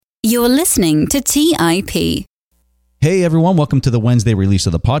You're listening to TIP. Hey everyone, welcome to the Wednesday release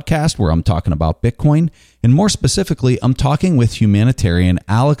of the podcast where I'm talking about Bitcoin. And more specifically, I'm talking with humanitarian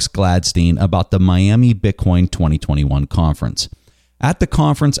Alex Gladstein about the Miami Bitcoin 2021 conference. At the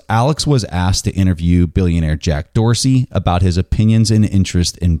conference, Alex was asked to interview billionaire Jack Dorsey about his opinions and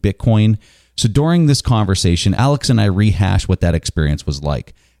interest in Bitcoin. So during this conversation, Alex and I rehash what that experience was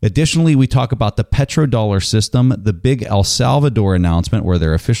like. Additionally, we talk about the petrodollar system, the big El Salvador announcement where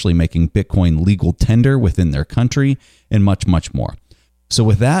they're officially making Bitcoin legal tender within their country, and much, much more. So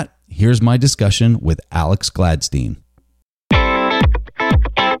with that, here's my discussion with Alex Gladstein.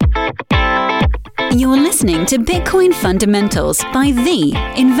 You're listening to Bitcoin Fundamentals by the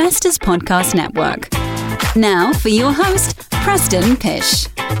Investors Podcast Network. Now for your host, Preston Pish.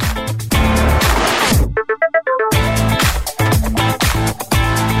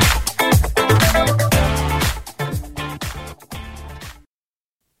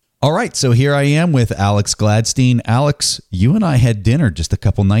 All right, so here I am with Alex Gladstein. Alex, you and I had dinner just a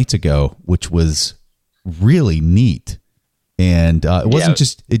couple nights ago, which was really neat. And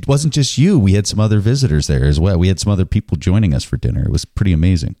it wasn't just you. We had some other visitors there as well. We had some other people joining us for dinner. It was pretty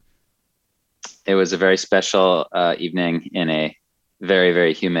amazing. It was a very special evening in a very,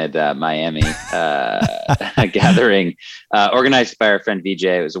 very humid Miami gathering organized by our friend VJ.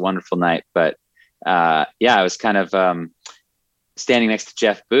 It was a wonderful night, but I was kind of standing next to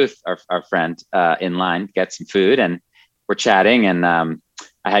Jeff Booth, our friend, in line, get some food, and we're chatting. And I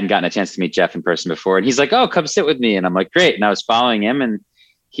hadn't gotten a chance to meet Jeff in person before. And he's like, "Oh, come sit with me." And I'm like, "Great." And I was following him, and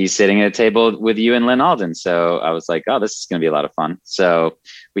he's sitting at a table with you and Lynn Alden. So I was like, "Oh, this is going to be a lot of fun." So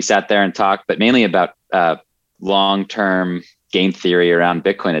we sat there and talked, but mainly about long-term game theory around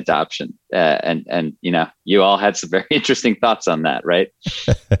Bitcoin adoption. And you all had some very interesting thoughts on that, right?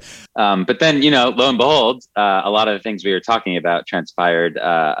 But then, lo and behold, a lot of the things we were talking about transpired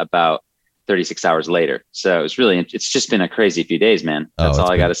about 36 hours later. So it's just been a crazy few days, man. That's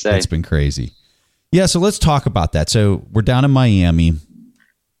all I got to say. It's been crazy. Yeah. So let's talk about that. So we're down in Miami,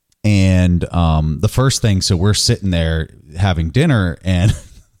 and the first thing, so we're sitting there having dinner, and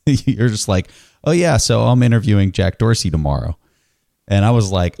you're just like, "Oh yeah, so I'm interviewing Jack Dorsey tomorrow." And I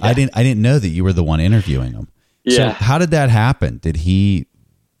was like, yeah. I didn't know that you were the one interviewing him. Yeah. So how did that happen? Did he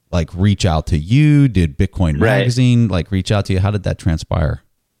reach out to you? Did Bitcoin Magazine reach out to you? How did that transpire?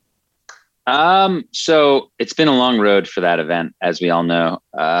 So it's been a long road for that event, as we all know.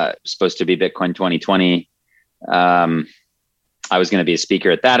 It was supposed to be Bitcoin 2020. I was going to be a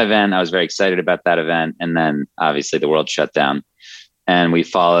speaker at that event. I was very excited about that event. And then obviously the world shut down, and we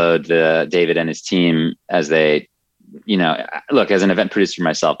followed David and his team as they, look, as an event producer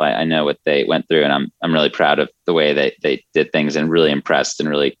myself, I know what they went through, and I'm really proud of the way they did things, and really impressed, and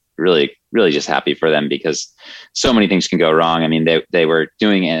really, really, really just happy for them, because so many things can go wrong. I mean, they were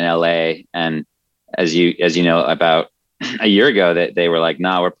doing it in LA, and as you know, about a year ago, that they were like,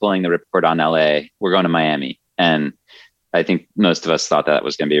 "No, we're pulling the ripcord on LA. We're going to Miami." And I think most of us thought that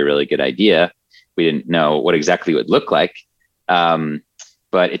was going to be a really good idea. We didn't know what exactly it would look like.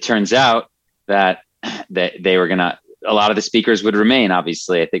 But it turns out that they were a lot of the speakers would remain.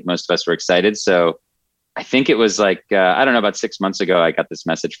 Obviously, I think most of us were excited. So I think it was I don't know, about 6 months ago, I got this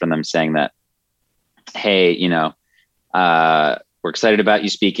message from them saying that, "Hey, we're excited about you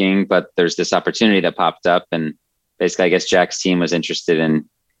speaking, but there's this opportunity that popped up." And basically, I guess Jack's team was interested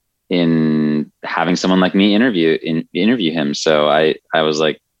in having someone like me interview him. So I was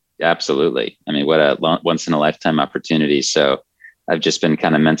like, absolutely. I mean, what a once in a lifetime opportunity. So I've just been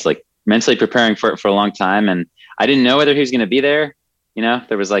kind of mentally preparing for it for a long time. And I didn't know whether he was going to be there.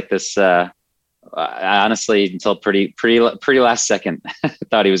 There was this, honestly, until pretty last second, I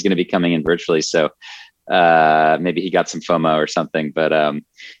thought he was going to be coming in virtually. So maybe he got some FOMO or something, but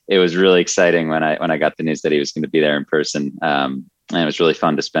it was really exciting when I got the news that he was going to be there in person. And it was really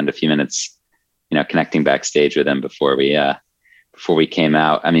fun to spend a few minutes, connecting backstage with him before we came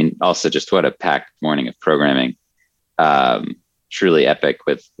out. I mean, also just what a packed morning of programming. Truly epic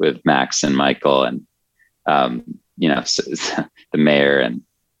with Max and Michael and, the mayor and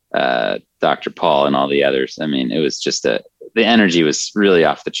Dr. Paul and all the others. I mean, it was just the energy was really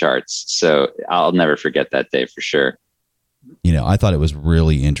off the charts. So I'll never forget that day for sure. I thought it was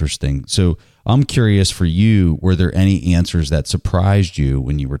really interesting. So I'm curious for you, were there any answers that surprised you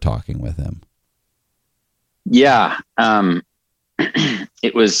when you were talking with him? Yeah.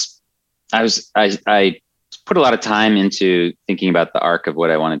 It was, I put a lot of time into thinking about the arc of what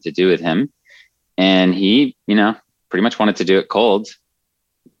I wanted to do with him. And he, pretty much wanted to do it cold.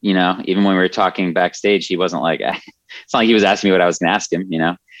 Even when we were talking backstage, he wasn't it's not like he was asking me what I was going to ask him.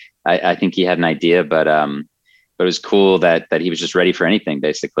 I think he had an idea, but but it was cool that he was just ready for anything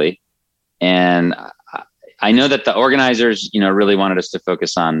basically. And I know that the organizers, really wanted us to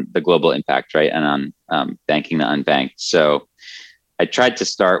focus on the global impact, right? And on banking the unbanked. So I tried to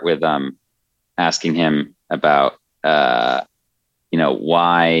start with asking him about, why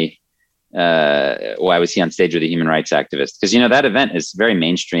was he on stage with a human rights activist? Because, that event is very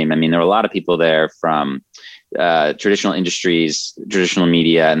mainstream. I mean, there were a lot of people there from traditional industries, traditional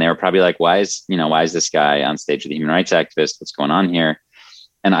media, and they were probably like, why is this guy on stage with a human rights activist? What's going on here?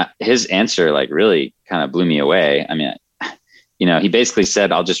 And his answer really kind of blew me away. I mean, he basically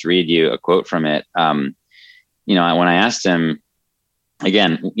said, I'll just read you a quote from it. When I asked him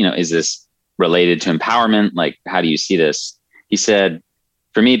again, is this related to empowerment? Like, how do you see this? He said,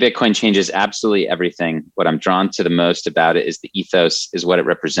 for me, Bitcoin changes absolutely everything. What I'm drawn to the most about it is the ethos, is what it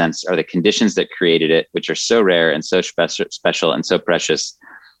represents, are the conditions that created it, which are so rare and so special and so precious.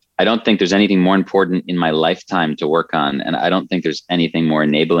 I don't think there's anything more important in my lifetime to work on. And I don't think there's anything more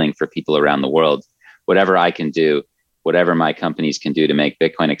enabling for people around the world. Whatever I can do, whatever my companies can do to make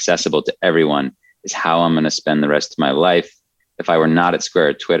Bitcoin accessible to everyone is how I'm going to spend the rest of my life. If I were not at Square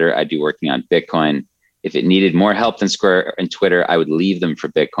or Twitter, I'd be working on Bitcoin. If it needed more help than Square and Twitter, I would leave them for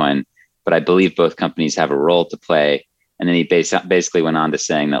Bitcoin. But I believe both companies have a role to play. And then he basically went on to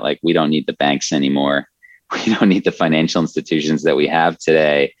saying that we don't need the banks anymore. We don't need the financial institutions that we have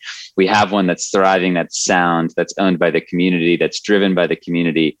today. We have one that's thriving, that's sound, that's owned by the community, that's driven by the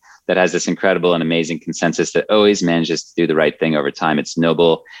community, that has this incredible and amazing consensus that always manages to do the right thing over time. It's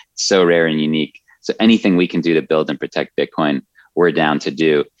noble, it's so rare and unique. So anything we can do to build and protect Bitcoin, we're down to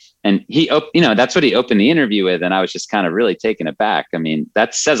do. And that's what he opened the interview with. And I was just kind of really taken aback. I mean,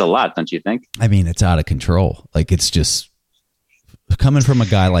 that says a lot, don't you think? I mean, it's out of control. It's just coming from a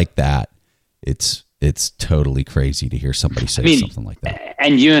guy like that. It's totally crazy to hear somebody say something like that.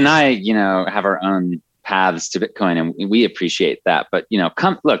 And you and I, have our own paths to Bitcoin, and we appreciate that. But,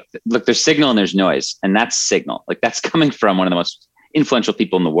 look, there's signal and there's noise, and that's signal. That's coming from one of the most influential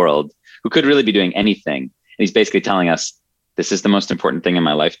people in the world who could really be doing anything. And he's basically telling us, this is the most important thing in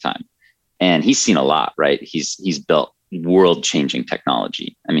my lifetime. And he's seen a lot, right? He's built world-changing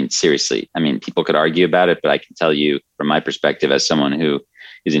technology. I mean, seriously. I mean, people could argue about it, but I can tell you from my perspective as someone who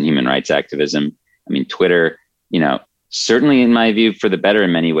is in human rights activism, I mean, Twitter, certainly in my view for the better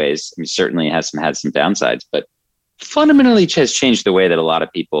in many ways. I mean, certainly had some downsides, but fundamentally has changed the way that a lot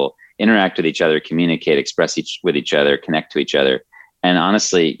of people interact with each other, communicate, express with each other, connect to each other. And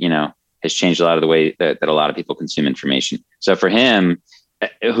honestly, has changed a lot of the way that a lot of people consume information. So for him,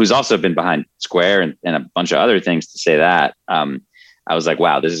 who's also been behind Square and a bunch of other things to say that, I was like,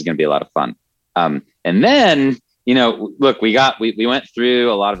 wow, this is going to be a lot of fun. And then, look, we went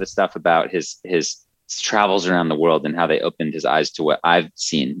through a lot of the stuff about his travels around the world and how they opened his eyes to what I've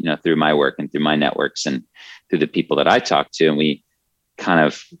seen, through my work and through my networks and through the people that I talked to. And we kind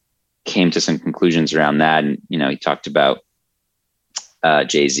of came to some conclusions around that. And, he talked about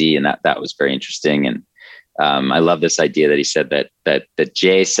Jay-Z, and that was very interesting. And I love this idea that he said that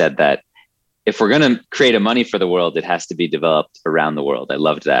Jay said that if we're going to create a money for the world, it has to be developed around the world. I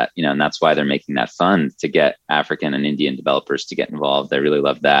loved that, and that's why they're making that fund to get African and Indian developers to get involved. I really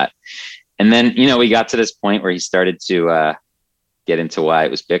love that. And then, we got to this point where he started to get into why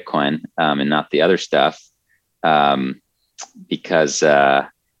it was Bitcoin and not the other stuff, because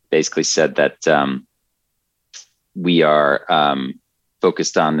basically said that we are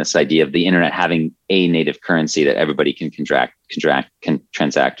focused on this idea of the internet having a native currency that everybody can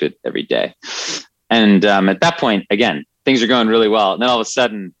transact with every day. And at that point, again, things are going really well. And then all of a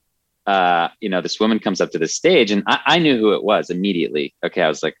sudden, this woman comes up to the stage, and I knew who it was immediately. Okay, I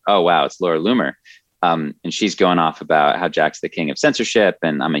was like, oh, wow, it's Laura Loomer. And she's going off about how Jack's the king of censorship,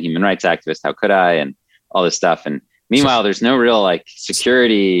 and I'm a human rights activist. How could I? And all this stuff. And meanwhile, there's no real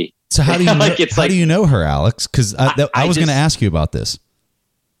security. So how do you know, do you know her, Alex? Because I was going to ask you about this.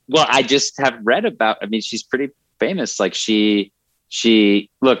 Well, I just have read about, she's pretty famous. She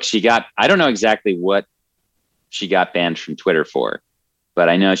got, I don't know exactly what she got banned from Twitter for, but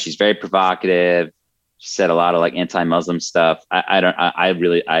I know she's very provocative. She said a lot of anti-Muslim stuff. I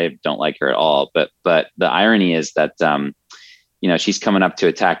don't like her at all. But the irony is that, she's coming up to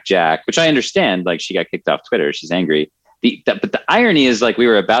attack Jack, which I understand. She got kicked off Twitter. She's angry. But the irony is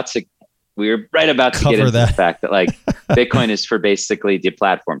we were right about to get into the fact that Bitcoin is for basically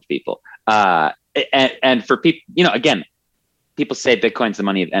deplatformed people. And for people, again, people say Bitcoin's the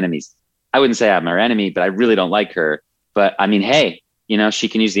money of enemies. I wouldn't say I'm her enemy, but I really don't like her. But hey, she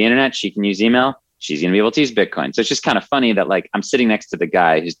can use the internet. She can use email. She's going to be able to use Bitcoin. So it's just kind of funny that I'm sitting next to the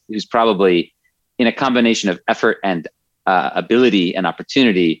guy who's probably in a combination of effort and ability and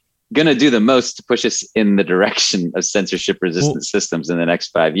opportunity, going to do the most to push us in the direction of censorship resistant systems in the next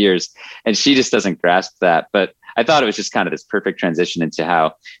 5 years. And she just doesn't grasp that. But I thought it was just kind of this perfect transition into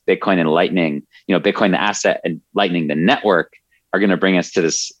how Bitcoin and Lightning, Bitcoin, the asset, and Lightning, the network, are going to bring us to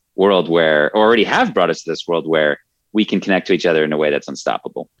this world or already have brought us to this world where we can connect to each other in a way that's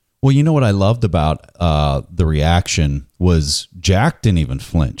unstoppable. Well, you know what I loved about the reaction was Jack didn't even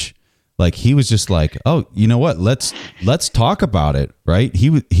flinch. Like he was just like, oh, you know what? Let's talk about it, right? He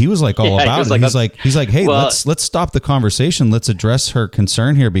was like all about it. He's like, hey, let's stop the conversation. Let's address her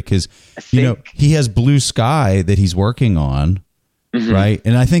concern here because he has blue sky that he's working on, right?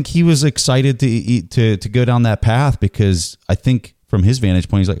 And I think he was excited to go down that path because I think from his vantage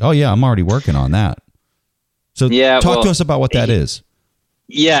point, he's like, oh yeah, I'm already working on that. So talk to us about what that is.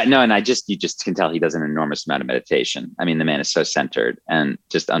 Yeah, no, and you just can tell he does an enormous amount of meditation. I mean, the man is so centered and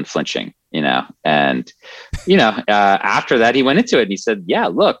just unflinching, and, after that, he went into it and he said, yeah,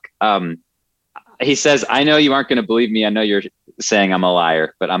 look, he says, I know you aren't going to believe me. I know you're saying I'm a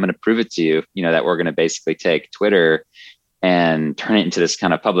liar, but I'm going to prove it to you, that we're going to basically take Twitter and turn it into this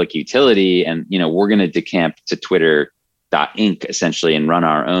kind of public utility. And, we're going to decamp to Twitter.inc essentially and run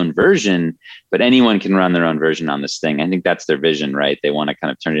our own version, but anyone can run their own version on this thing. I think that's their vision, right? They want to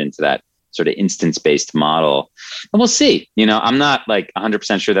kind of turn it into that sort of instance-based model, and we'll see. I'm not like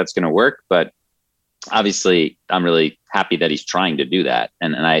 100% sure that's going to work, but obviously I'm really happy that he's trying to do that.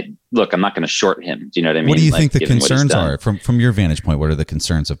 And I'm not going to short him. Do you know what I mean? What do you think the concerns are from your vantage point? What are the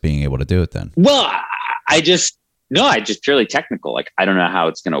concerns of being able to do it then? Well, I just purely technical. Like, I don't know how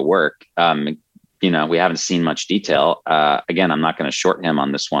it's going to work. We haven't seen much detail. Again, I'm not going to short him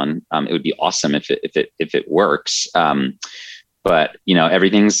on this one. It would be awesome if it works. But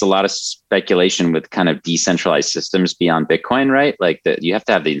everything's a lot of speculation with kind of decentralized systems beyond Bitcoin, right? Like you have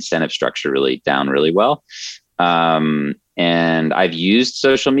to have the incentive structure really down really well. And I've used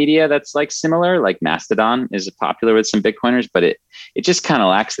social media that's like similar, like Mastodon is popular with some Bitcoiners, but it just kind of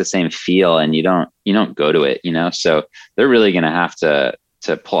lacks the same feel, and you don't go to it, So they're really going to have to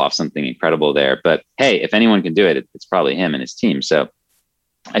pull off something incredible there. But hey, if anyone can do it, it's probably him and his team. So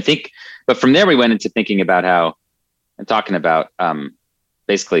I think, but from there we went into thinking about how, and talking about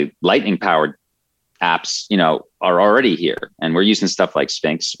basically Lightning powered apps, are already here, and we're using stuff like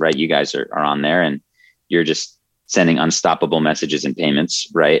Sphinx, right? You guys are on there, and you're just sending unstoppable messages and payments,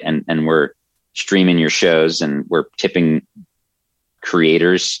 right? And we're streaming your shows, and we're tipping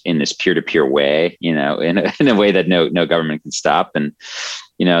creators in this peer-to-peer way, in a way that no government can stop. And,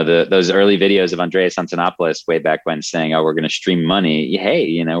 those early videos of Andreas Antonopoulos way back when saying, oh, we're going to stream money.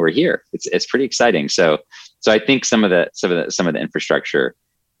 Hey, we're here. It's pretty exciting. So I think some of the infrastructure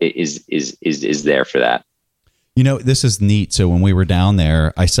is there for that. This is neat. So when we were down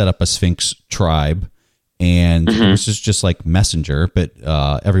there, I set up a Sphinx tribe, and it was just like Messenger, but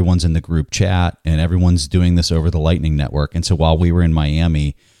everyone's in the group chat and everyone's doing this over the Lightning Network. And so while we were in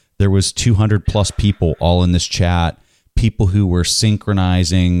Miami, there was 200 plus people all in this chat, people who were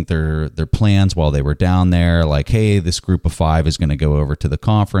synchronizing their plans while they were down there. Like, hey, this group of 5 is going to go over to the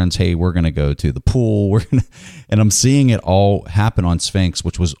conference. Hey, we're going to go to the pool. And I'm seeing it all happen on Sphinx,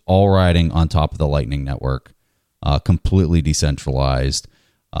 which was all riding on top of the Lightning Network, completely decentralized.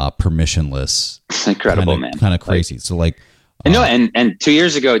 Permissionless, incredible, man, kind of crazy. So like, and 2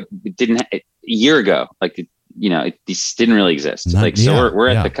 years ago, a year ago, these didn't really exist. We're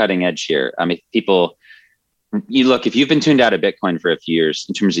at the cutting edge here. I mean, people, if you've been tuned out of Bitcoin for a few years,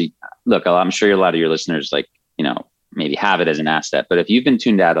 in terms of, I'm sure a lot of your listeners, maybe have it as an asset, but if you've been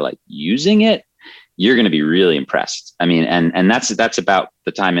tuned out of using it, you're going to be really impressed. I mean, and that's about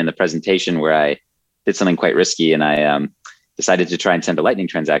the time in the presentation where I did something quite risky, and I, decided to try and send a Lightning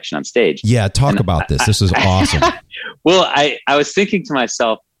transaction on stage. Yeah, talk about this. This is awesome. Well, I was thinking to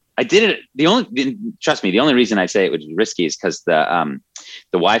myself, I did it. Trust me, the only reason I say it was risky is because the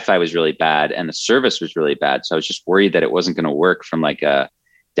Wi-Fi was really bad and the service was really bad. So I was just worried that it wasn't going to work from like a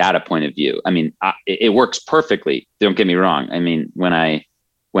data point of view. I mean, it works perfectly. Don't get me wrong. I mean, when I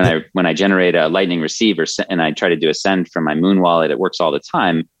generate a Lightning receiver and I try to do a send from my Moon wallet, it works all the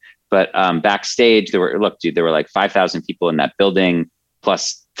time. But backstage, there were like 5,000 people in that building,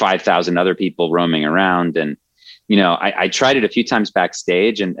 plus 5,000 other people roaming around. And, I tried it a few times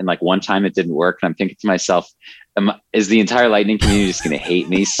backstage, and like one time it didn't work. And I'm thinking to myself, is the entire Lightning community just going to hate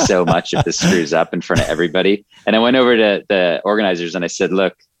me so much if this screws up in front of everybody? And I went over to the organizers and I said,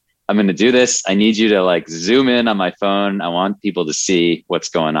 look, I'm going to do this. I need you to zoom in on my phone. I want people to see what's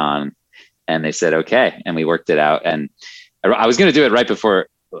going on. And they said, okay. And we worked it out. And I was going to do it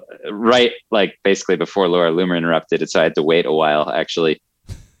basically before Laura Loomer interrupted it. So I had to wait a while actually,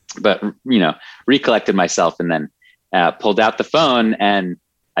 but recollected myself and then pulled out the phone and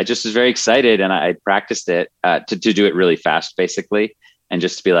I just was very excited, and I practiced it to do it really fast, basically, and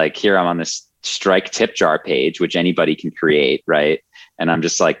just to be like, here I'm on this strike tip jar page, which anybody can create, right? And I'm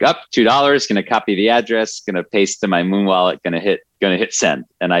just like, up $2, going to copy the address, going to paste to my Moon wallet, going to hit send.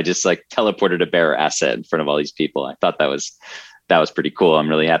 And I just like teleported a bearer asset in front of all these people. I thought that was pretty cool. I'm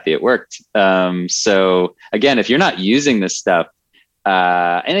really happy it worked. So again, if you're not using this stuff,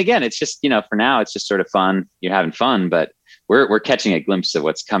 and again, it's just, for now, it's just sort of fun. You're having fun, but we're catching a glimpse of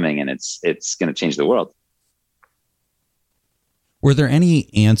what's coming, and it's going to change the world. Were there any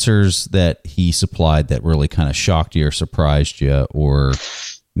answers that he supplied that really kind of shocked you or surprised you, or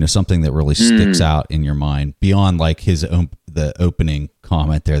something that really sticks out in your mind beyond like the opening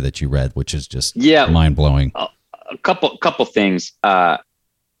comment there that you read, which is just mind blowing? A couple things. I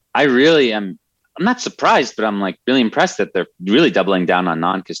really am. I'm not surprised, but I'm like really impressed that they're really doubling down on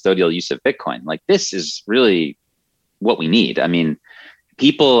non-custodial use of Bitcoin. Like, this is really what we need. I mean,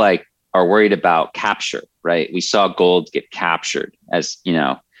 people like are worried about capture, right? We saw gold get captured as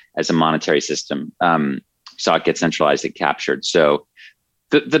a monetary system. Saw it get centralized and captured. So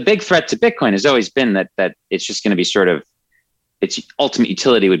the big threat to Bitcoin has always been that it's just going to be sort of, its ultimate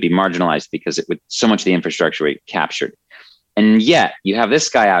utility would be marginalized because so much of the infrastructure would be captured. And yet you have this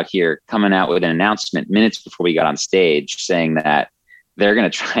guy out here coming out with an announcement minutes before we got on stage saying that they're going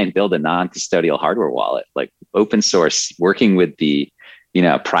to try and build a non-custodial hardware wallet, like open source, working with the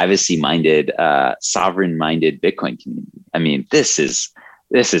privacy-minded, sovereign-minded Bitcoin community. I mean, this is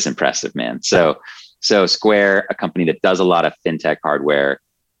impressive, man. So Square, a company that does a lot of fintech hardware,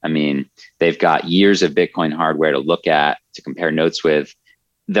 I mean, they've got years of Bitcoin hardware to look at, to compare notes with.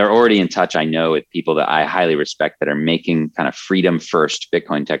 They're already in touch, I know, with people that I highly respect that are making kind of freedom-first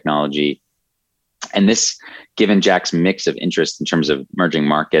Bitcoin technology. And this, given Jack's mix of interest in terms of emerging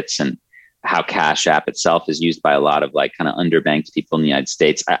markets and how Cash App itself is used by a lot of like kind of underbanked people in the United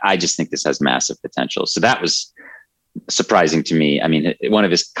States, I just think this has massive potential. So that was surprising to me. I mean, one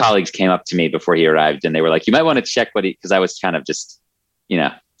of his colleagues came up to me before he arrived and they were like, you might want to check because I was kind of just,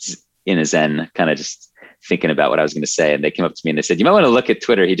 in a zen, kind of just thinking about what I was going to say. And they came up to me and they said, you might want to look at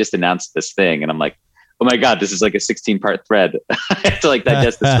Twitter. He just announced this thing. And I'm like, oh my God, this is like a 16-part thread. I have to like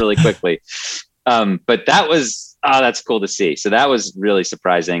digest this really quickly. But that was, that's cool to see. So that was really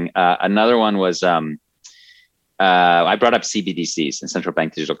surprising. Another one was, I brought up CBDCs and central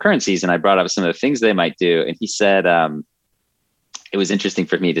bank digital currencies, and I brought up some of the things they might do. And he said, it was interesting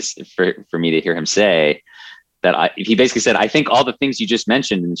for me to hear him say that he basically said, I think all the things you just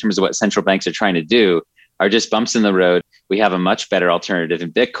mentioned in terms of what central banks are trying to do are just bumps in the road. We have a much better alternative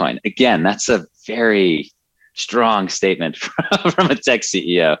in Bitcoin. Again, that's a very strong statement from a tech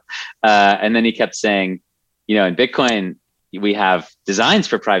CEO. And then he kept saying, in Bitcoin, we have designs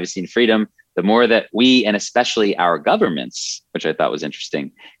for privacy and freedom. The more that we, and especially our governments, which I thought was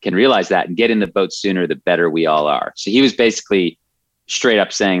interesting, can realize that and get in the boat sooner, the better we all are. So he was basically straight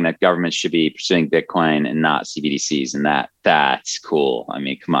up saying that governments should be pursuing Bitcoin and not CBDCs. And that's cool. I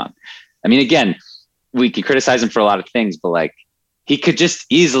mean, come on. I mean, again, we can criticize him for a lot of things, but like, he could just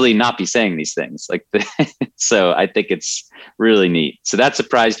easily not be saying these things. Like, so I think it's really neat. So that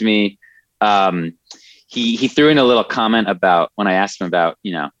surprised me. He threw in a little comment about when I asked him about,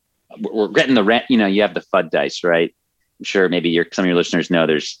 we're getting the rent, you have the FUD dice, right? I'm sure maybe some of your listeners know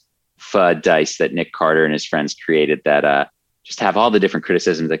there's FUD dice that Nick Carter and his friends created that just have all the different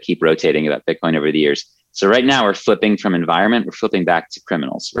criticisms that keep rotating about Bitcoin over the years. So right now we're flipping from environment, we're flipping back to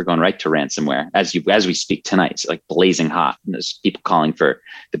criminals. We're going right to ransomware as we speak tonight. It's like blazing hot. And there's people calling for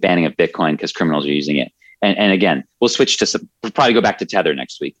the banning of Bitcoin because criminals are using it. And again, we'll switch to we'll probably go back to Tether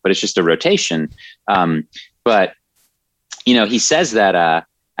next week, but it's just a rotation. But he says that I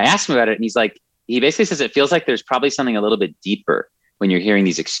asked him about it, and he basically says it feels like there's probably something a little bit deeper when you're hearing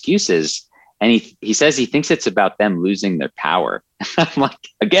these excuses. And he says he thinks it's about them losing their power. I'm like,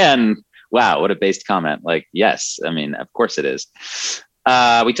 again, wow, what a based comment. Like, yes, I mean, of course it is.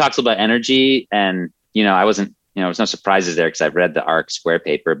 We talked about energy, and, I wasn't, there was no surprises there because I've read the ARC Square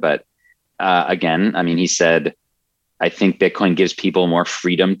paper. But again, I mean, he said, I think Bitcoin gives people more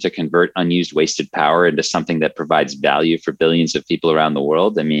freedom to convert unused, wasted power into something that provides value for billions of people around the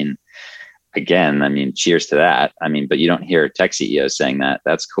world. I mean, again, cheers to that. I mean, but you don't hear tech CEOs saying that.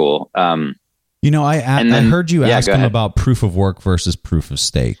 That's cool. I heard you ask him about proof of work versus proof of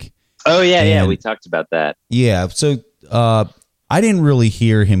stake. Oh, yeah. We talked about that. Yeah. So I didn't really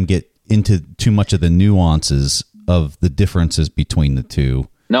hear him get into too much of the nuances of the differences between the two.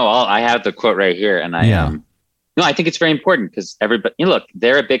 No, I have the quote right here. And I think it's very important because everybody, look,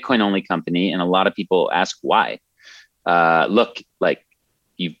 they're a Bitcoin only company. And a lot of people ask why. Look, like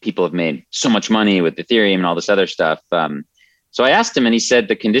people have made so much money with Ethereum and all this other stuff. So I asked him, and he said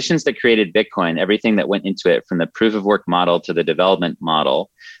the conditions that created Bitcoin, everything that went into it, from the proof of work model to the development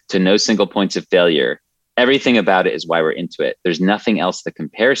model to no single points of failure, everything about it is why we're into it. There's nothing else that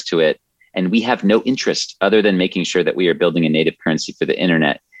compares to it. And we have no interest other than making sure that we are building a native currency for the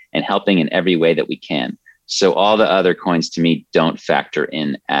internet and helping in every way that we can. So all the other coins to me don't factor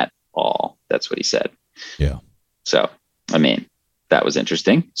in at all. That's what he said. Yeah. So, I mean, that was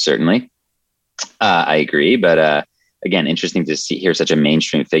interesting. Certainly. I agree. But again, interesting to hear such a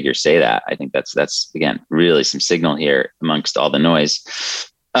mainstream figure say that. I think that's again, really some signal here amongst all the noise.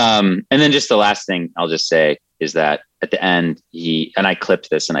 And then just the last thing I'll just say is that at the end, and I clipped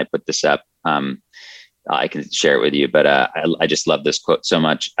this and I put this up. I can share it with you, but I just love this quote so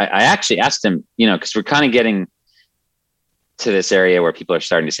much. I actually asked him, because we're kind of getting to this area where people are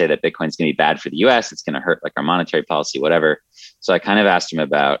starting to say that Bitcoin's going to be bad for the US. It's going to hurt like our monetary policy, whatever. So I kind of asked him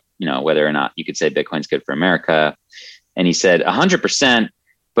about, whether or not you could say Bitcoin's good for America. And he said 100%,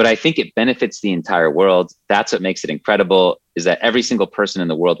 but I think it benefits the entire world. That's what makes it incredible, is that every single person in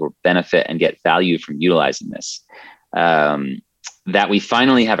the world will benefit and get value from utilizing this. That we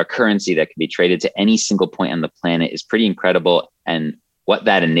finally have a currency that can be traded to any single point on the planet is pretty incredible. And what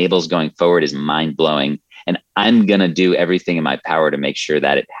that enables going forward is mind blowing. And I'm going to do everything in my power to make sure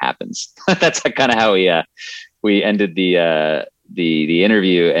that it happens. That's kind of how we ended the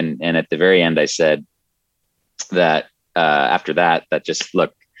interview. And at the very end, I said that after that just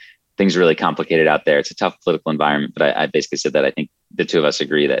look, things are really complicated out there. It's a tough political environment. But I basically said that I think the two of us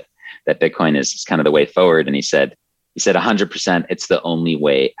agree that Bitcoin is kind of the way forward. And he said 100%, it's the only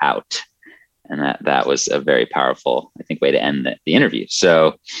way out. And that was a very powerful, I think, way to end the interview.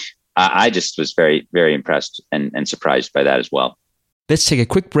 So I just was very, very impressed and surprised by that as well. Let's take a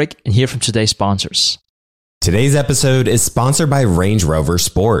quick break and hear from today's sponsors. Today's episode is sponsored by Range Rover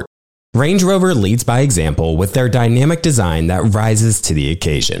Sport. Range Rover leads by example with their dynamic design that rises to the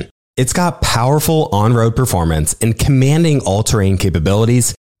occasion. It's got powerful on-road performance and commanding all-terrain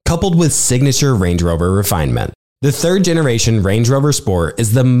capabilities, coupled with signature Range Rover refinement. The third generation Range Rover Sport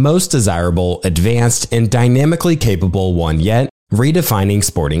is the most desirable, advanced, and dynamically capable one yet, redefining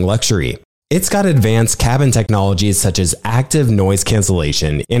sporting luxury. It's got advanced cabin technologies such as active noise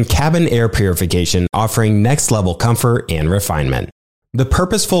cancellation and cabin air purification, offering next-level comfort and refinement. The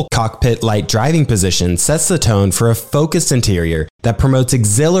purposeful cockpit-like driving position sets the tone for a focused interior that promotes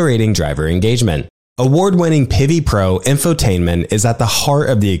exhilarating driver engagement. Award-winning Pivi Pro infotainment is at the heart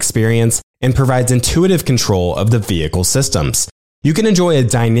of the experience and provides intuitive control of the vehicle systems. You can enjoy a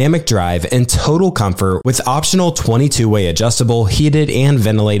dynamic drive and total comfort with optional 22-way adjustable, heated and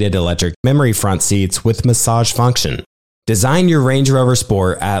ventilated electric memory front seats with massage function. Design your Range Rover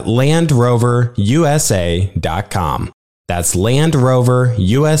Sport at LandRoverUSA.com. That's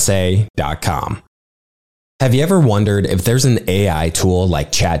LandRoverUSA.com. Have you ever wondered if there's an AI tool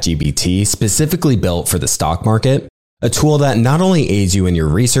like ChatGPT specifically built for the stock market? A tool that not only aids you in your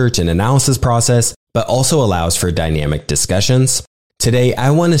research and analysis process, but also allows for dynamic discussions? Today, I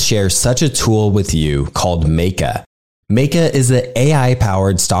want to share such a tool with you called Meka. Meka is the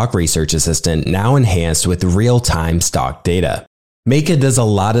AI-powered stock research assistant now enhanced with real-time stock data. Meka does a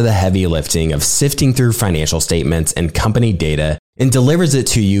lot of the heavy lifting of sifting through financial statements and company data and delivers it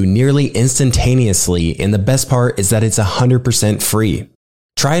to you nearly instantaneously, and the best part is that it's 100% free.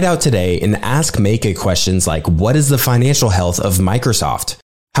 Try it out today and ask Meka questions like, what is the financial health of Microsoft?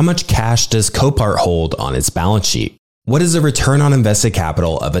 How much cash does Copart hold on its balance sheet? What is the return on invested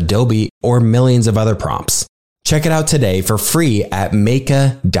capital of Adobe, or millions of other prompts? Check it out today for free at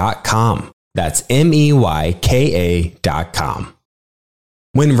Meka.com. That's MEYKA.com.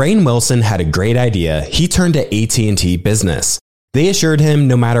 When Rainn Wilson had a great idea, he turned to AT&T Business. They assured him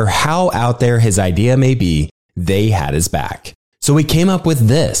no matter how out there his idea may be, they had his back. So he came up with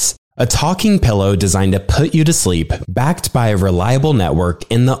this, a talking pillow designed to put you to sleep, backed by a reliable network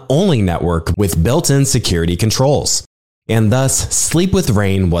and the only network with built-in security controls. And thus, Sleep with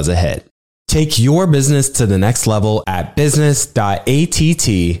Rainn was a hit. Take your business to the next level at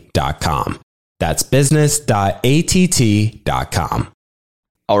business.att.com. That's business.att.com.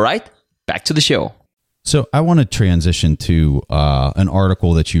 All right, back to the show. So I want to transition to an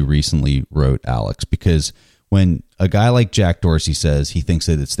article that you recently wrote, Alex, because when a guy like Jack Dorsey says he thinks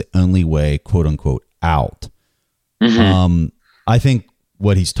that it's the only way, quote unquote, out, I think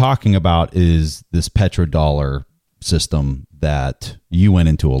what he's talking about is this petrodollar system that you went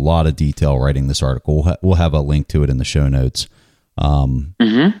into a lot of detail writing this article. We'll have a link to it in the show notes.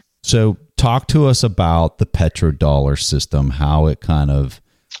 So talk to us about the petrodollar system, how it kind of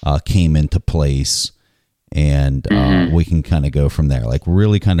came into place, and we can kind of go from there. Like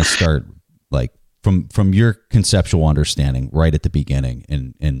really kind of start like from your conceptual understanding right at the beginning,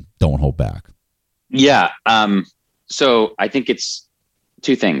 and don't hold back. Yeah. So I think it's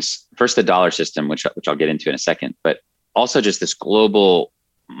two things. First, the dollar system, which I'll get into in a second, but also just this global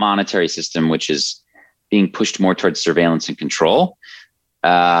monetary system, which is being pushed more towards surveillance and control,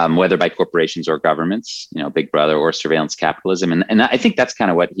 whether by corporations or governments, Big Brother or surveillance capitalism. And I think that's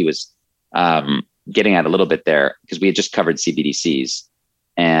kind of what he was getting at a little bit there, because we had just covered CBDCs.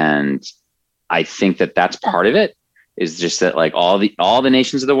 And I think that that's part of it, is just that like all the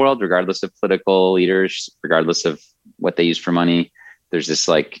nations of the world, regardless of political leaders, regardless of what they use for money, there's this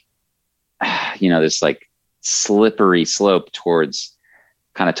like, this like slippery slope towards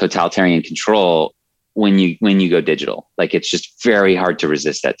kind of totalitarian control when you go digital. Like, it's just very hard to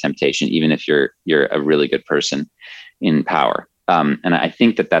resist that temptation, even if you're a really good person in power. And I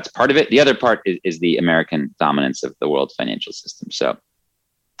think that that's part of it. The other part is the American dominance of the world financial system. So,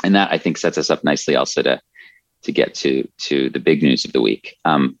 and that I think sets us up nicely also to get to the big news of the week.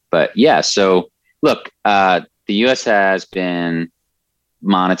 But yeah, so look, the U.S. has been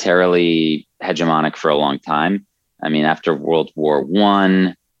monetarily hegemonic for a long time. I mean, after World War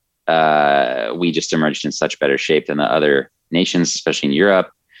I, we just emerged in such better shape than the other nations, especially in Europe.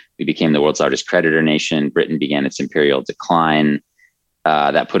 We became the world's largest creditor nation. Britain began its imperial decline.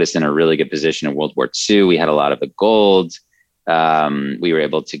 That put us in a really good position in World War II. We had a lot of the gold. We were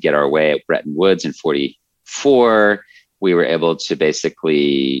able to get our way at Bretton Woods in 1944. We were able to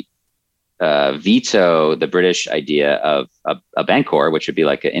basically veto the British idea of a bancor, which would be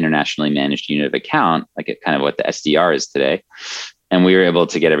like an internationally managed unit of account, like kind of what the SDR is today. And we were able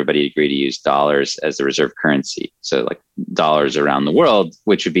to get everybody to agree to use dollars as the reserve currency. So like dollars around the world,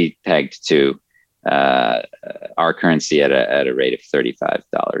 which would be pegged to our currency at a rate of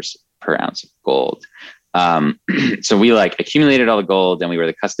 $35 per ounce of gold. So we like accumulated all the gold, and we were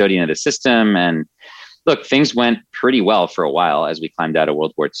the custodian of the system. And look, things went pretty well for a while as we climbed out of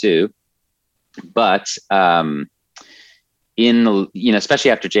World War II. But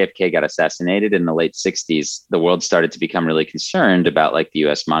especially after JFK got assassinated in the late 60s, the world started to become really concerned about like the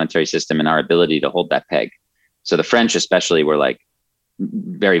US monetary system and our ability to hold that peg. So the French especially were like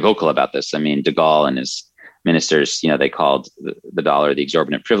very vocal about this. I mean, de Gaulle and his ministers, they called the dollar the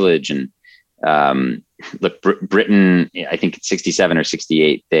exorbitant privilege. And look, Britain, I think in 67 or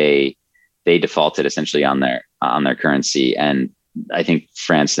 68, they defaulted essentially on their currency. And I think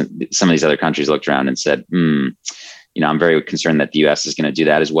France and some of these other countries looked around and said, I'm very concerned that the U.S. is going to do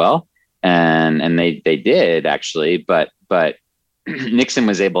that as well. And they did actually, but Nixon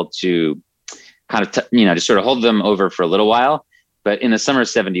was able to kind of, to sort of hold them over for a little while. But in the summer of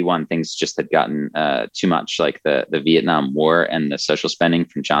 71, things just had gotten too much. Like the Vietnam War and the social spending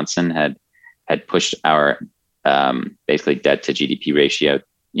from Johnson had pushed our basically debt to GDP ratio,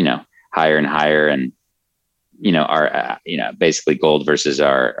 higher and higher. And, our, basically gold versus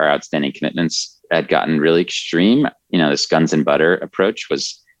our outstanding commitments had gotten really extreme. This guns and butter approach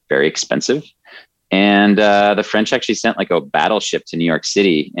was very expensive. And the French actually sent like a battleship to New York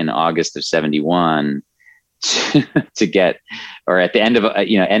City in August of 71 to get, or at the end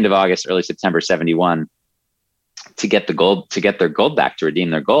of August, early September 71, to get their gold back, to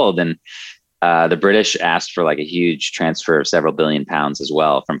redeem their gold. And the British asked for like a huge transfer of several billion pounds as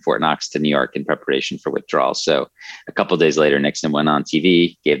well from Fort Knox to New York in preparation for withdrawal. So a couple of days later, Nixon went on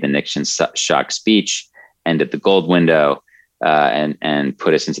TV, gave the Nixon shock speech, ended the gold window, and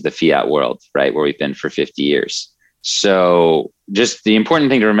put us into the fiat world, right, where we've been for 50 years. So just the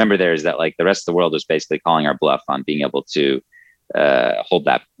important thing to remember there is that like the rest of the world was basically calling our bluff on being able to hold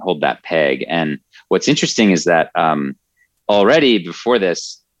that peg. And what's interesting is that already before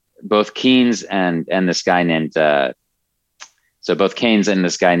this, both Keynes and this guy named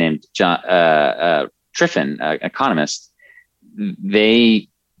John Triffin, economist, they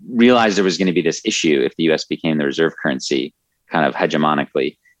realized there was going to be this issue if the U.S. became the reserve currency kind of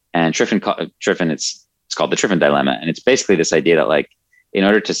hegemonically. And Triffin, it's called the Triffin dilemma. And it's basically this idea that like, in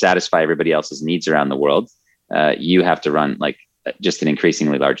order to satisfy everybody else's needs around the world, you have to run like just an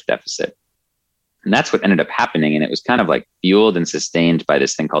increasingly large deficit. And that's what ended up happening. And it was kind of like fueled and sustained by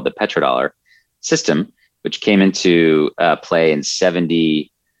this thing called the petrodollar system, which came into play in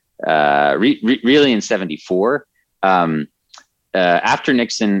 70, really in 74. After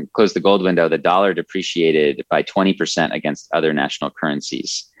Nixon closed the gold window, the dollar depreciated by 20% against other national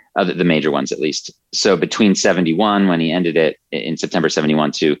currencies, the major ones at least. So between 71, when he ended it in September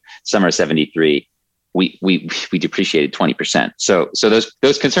 71 to summer 73, we depreciated 20%. So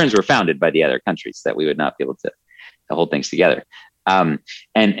those concerns were founded by the other countries that we would not be able to hold things together. And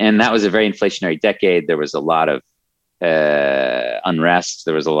that was a very inflationary decade. There was a lot of unrest.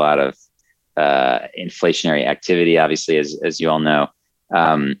 There was a lot of inflationary activity, obviously, as you all know.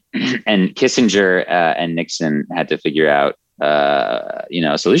 And Kissinger and Nixon had to figure out,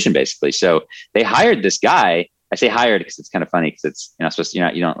 a solution basically. So they hired this guy. I say hired because it's kind of funny because it's supposed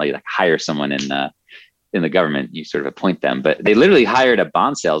to, you don't like hire someone in the government. You sort of appoint them. But they literally hired a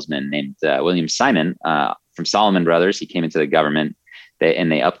bond salesman named William Simon from Salomon Brothers. He came into the government,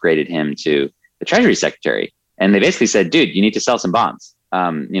 and they upgraded him to the Treasury Secretary. And they basically said, dude, you need to sell some bonds.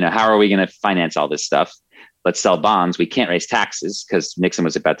 How are we going to finance all this stuff? Let's sell bonds. We can't raise taxes because Nixon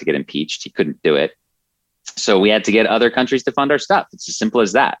was about to get impeached. He couldn't do it. So we had to get other countries to fund our stuff. It's as simple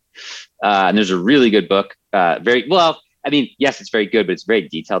as that. And there's a really good book. Yes, it's very good, but it's very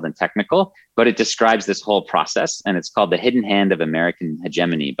detailed and technical. But it describes this whole process. And it's called The Hidden Hand of American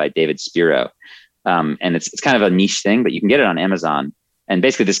Hegemony by David Spiro. And it's kind of a niche thing, but you can get it on Amazon. And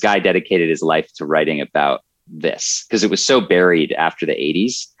basically, this guy dedicated his life to writing about this because it was so buried after the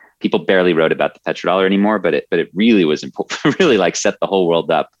 80s. People barely wrote about the petrodollar anymore, but it really was important, really like set the whole world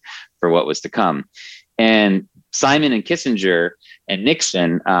up for what was to come. And Simon and Kissinger and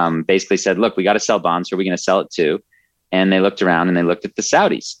Nixon basically said, look, we got to sell bonds. Who are we going to sell it to? And they looked around and they looked at the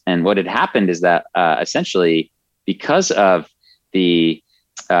Saudis. And what had happened is that essentially because of the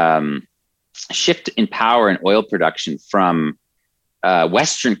shift in power and oil production from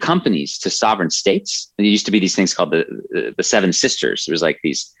Western companies to sovereign states, there used to be these things called the Seven Sisters. There was like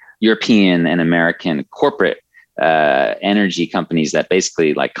these European and American corporate energy companies that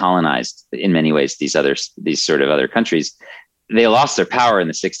basically like colonized in many ways these sort of other countries. They lost their power in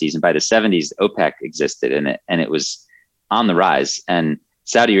the 60s, and by the 70s, OPEC existed, and it was on the rise. And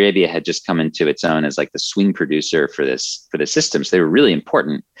Saudi Arabia had just come into its own as like the swing producer for the system. So they were really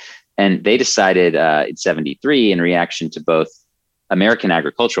important, and they decided in '73, in reaction to both American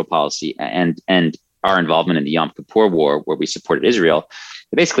agricultural policy and our involvement in the Yom Kippur War, where we supported Israel,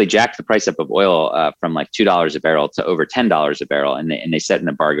 they basically jacked the price up of oil from like $2 a barrel to over $10 a barrel, and they set an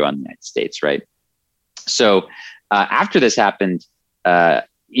embargo on the United States, right? So after this happened,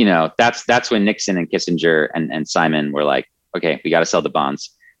 that's when Nixon and Kissinger and Simon were like, okay, we got to sell the bonds.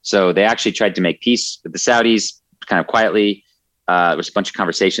 So they actually tried to make peace with the Saudis kind of quietly. There was a bunch of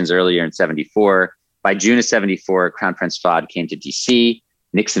conversations earlier in '74. By June of '74, Crown Prince Fahd came to DC.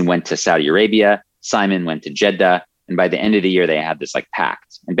 Nixon went to Saudi Arabia. Simon went to Jeddah. And by the end of the year, they had this like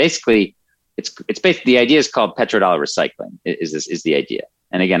pact. And basically, it's basically the idea is called petrodollar recycling. Is the idea.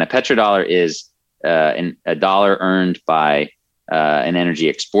 And again, a petrodollar is a dollar earned by an energy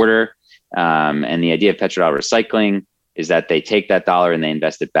exporter. And the idea of petrodollar recycling is that they take that dollar and they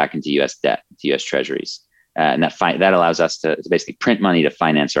invest it back into U.S. debt, into U.S. treasuries. And that allows us to basically print money to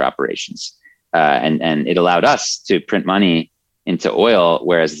finance our operations. And it allowed us to print money into oil,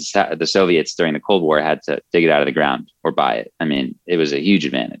 whereas the Soviets during the Cold War had to dig it out of the ground or buy it. I mean, it was a huge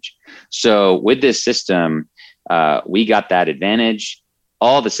advantage. So with this system, we got that advantage.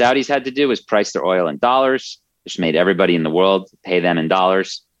 All the Saudis had to do was price their oil in dollars, which made everybody in the world pay them in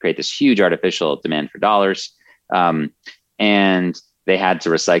dollars, create this huge artificial demand for dollars. And they had to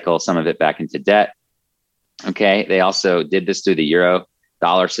recycle some of it back into debt. Okay. They also did this through the euro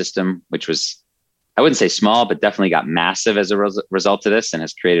dollar system, which was, I wouldn't say small, but definitely got massive as a result of this and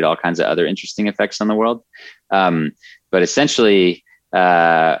has created all kinds of other interesting effects on the world. But essentially,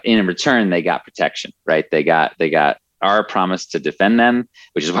 in return, they got protection, right? They got our promise to defend them,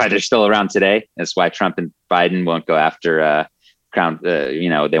 which is why they're still around today. That's why Trump and Biden won't go after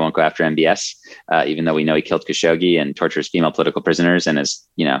they won't go after MBS, even though we know he killed Khashoggi and tortures female political prisoners and is,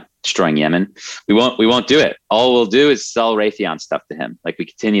 destroying Yemen. We won't do it. All we'll do is sell Raytheon stuff to him. Like we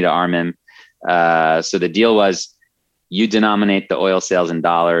continue to arm him. So the deal was you denominate the oil sales in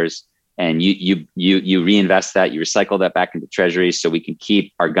dollars and you reinvest that, you recycle that back into treasuries so we can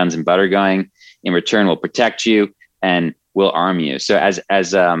keep our guns and butter going. In return, we'll protect you and we'll arm you. So as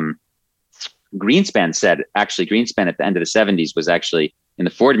Greenspan said, actually Greenspan at the end of the 70s was actually in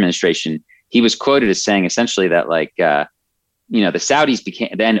the Ford administration. He was quoted as saying essentially that the Saudis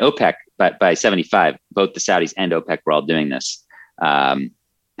became, then OPEC by 75, both the Saudis and OPEC were all doing this.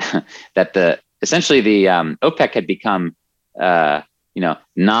 That essentially the OPEC had become,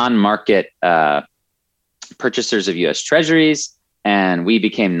 non-market purchasers of U.S. treasuries, and we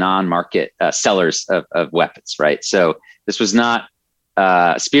became non-market sellers of weapons, right? So this was not,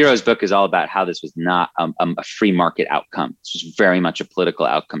 Spiro's book is all about how this was not a free market outcome. This was very much a political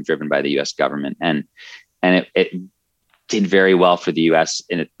outcome driven by the U.S. government. And it did very well for the U.S.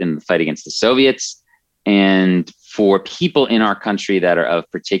 in the fight against the Soviets and for people in our country that are of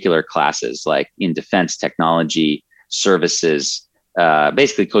particular classes, like in defense, technology, services,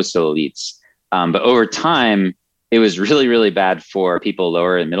 basically coastal elites. But over time, it was really, really bad for people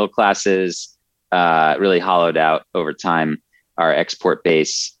lower in middle classes, really hollowed out over time our export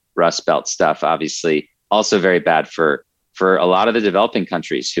base, Rust Belt stuff, obviously. Also very bad for a lot of the developing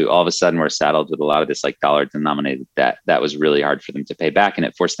countries who all of a sudden were saddled with a lot of this like dollar denominated debt that was really hard for them to pay back. And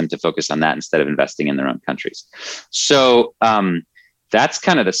it forced them to focus on that instead of investing in their own countries. So that's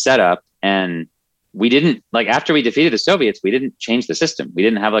kind of the setup. And we didn't, like, after we defeated the Soviets, we didn't change the system. We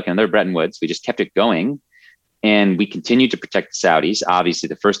didn't have like another Bretton Woods. We just kept it going. And we continued to protect the Saudis. Obviously,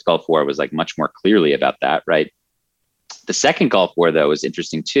 the first Gulf War was like much more clearly about that, right? The second Gulf War, though, was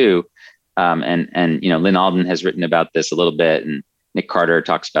interesting too. And Lynn Alden has written about this a little bit, and Nick Carter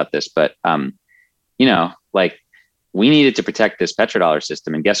talks about this. But like, we needed to protect this petrodollar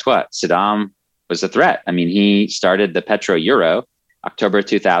system. And guess what? Saddam was a threat. I mean, he started the petro-euro. October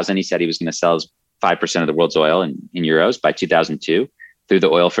 2000, he said he was going to sell 5% of the world's oil in euros by 2002 through the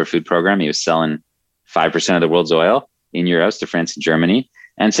Oil for Food program. He was selling 5% of the world's oil in euros to France and Germany.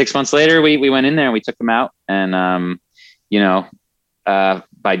 And 6 months later, we went in there and we took them out. And,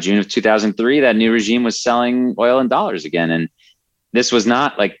 by June of 2003, that new regime was selling oil in dollars again. And this was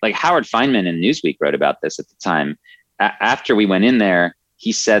not like Howard Feynman in Newsweek wrote about this at the time. After we went in there,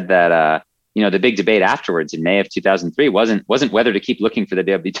 he said that, the big debate afterwards in May of 2003 wasn't whether to keep looking for the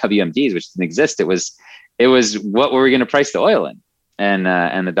WMDs, which didn't exist. It was what were we going to price the oil in,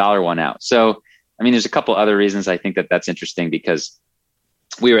 and the dollar won out. So, I mean, there's a couple other reasons I think that that's interesting, because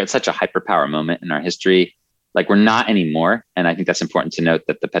we were at such a hyperpower moment in our history. Like, we're not anymore. And I think that's important to note,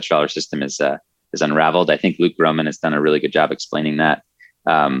 that the petrodollar system is unraveled. I think Luke Roman has done a really good job explaining that.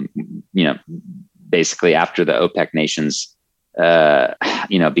 Basically after the OPEC nations,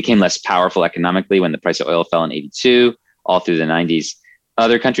 became less powerful economically when the price of oil fell in 82, all through the 90s,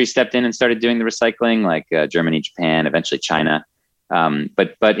 other countries stepped in and started doing the recycling, like Germany, Japan, eventually China.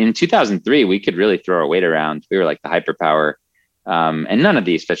 But in 2003, we could really throw our weight around. We were like the hyperpower. And none of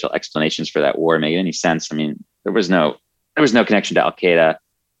the official explanations for that war made any sense. I mean, there was no connection to Al Qaeda.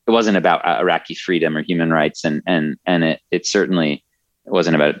 It wasn't about Iraqi freedom or human rights, and it certainly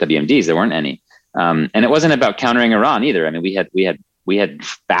wasn't about WMDs. There weren't any, and it wasn't about countering Iran either. I mean, we had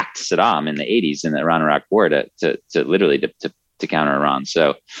backed Saddam in the 80s in the Iran-Iraq war to counter Iran.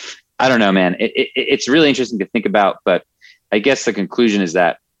 So I don't know, man. It's really interesting to think about, but I guess the conclusion is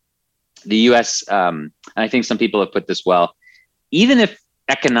that the U.S. And I think some people have put this well. Even if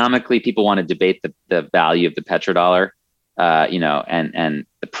economically people want to debate the value of the petrodollar, and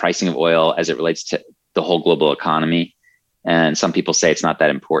the pricing of oil as it relates to the whole global economy, and some people say it's not that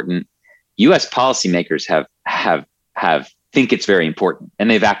important, U.S. policymakers have think it's very important, and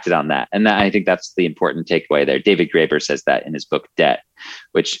they've acted on that. And I think that's the important takeaway there. David Graeber says that in his book Debt,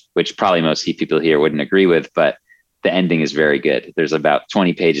 which probably most people here wouldn't agree with, but the ending is very good. There's about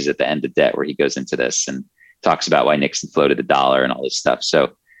 20 pages at the end of Debt where he goes into this and talks about why Nixon floated the dollar and all this stuff.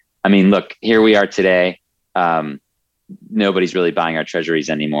 So, I mean, look, here we are today. Nobody's really buying our treasuries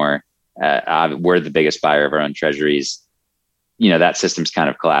anymore. We're the biggest buyer of our own treasuries. That system's kind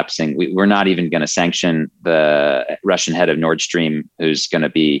of collapsing. We're not even going to sanction the Russian head of Nord Stream, who's going to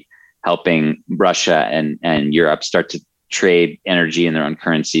be helping Russia and Europe start to trade energy in their own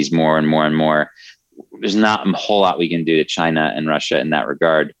currencies more and more and more. There's not a whole lot we can do to China and Russia in that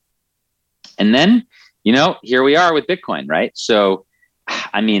regard. And then, here we are with Bitcoin, right? So,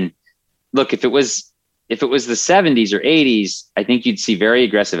 I mean, look, if it was the 70s or 80s, I think you'd see very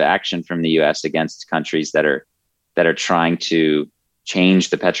aggressive action from the U.S. against countries that are trying to change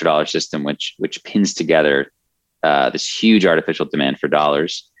the petrodollar system, which pins together this huge artificial demand for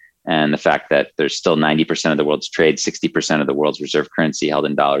dollars, and the fact that there's still 90% of the world's trade, 60% of the world's reserve currency held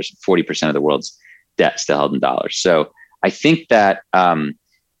in dollars, 40% of the world's debt still held in dollars. So I think that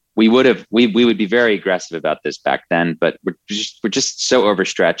we would be very aggressive about this back then, but we're just so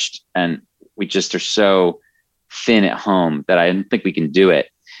overstretched, and we just are so thin at home that I don't think we can do it.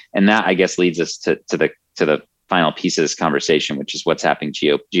 And that, I guess, leads us to the final piece of this conversation, which is what's happening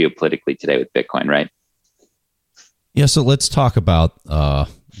geopolitically today with Bitcoin, right? Yeah. So let's talk about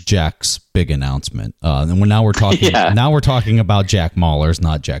Jack's big announcement. And now we're talking. Yeah. Now we're talking about Jack Mallers,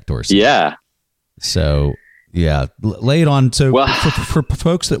 not Jack Dorsey. Yeah. So yeah, lay it on. So for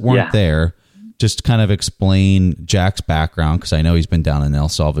folks that weren't there, just kind of explain Jack's background, because I know he's been down in El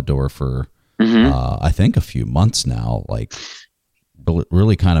Salvador for I think a few months now, like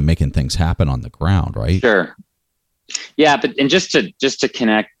really kind of making things happen on the ground, right? Sure. Yeah, but just to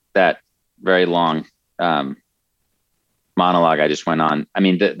connect that very long monologue I just went on. I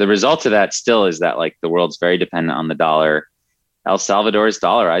mean, the result of that still is that, like, the world's very dependent on the dollar. El Salvador is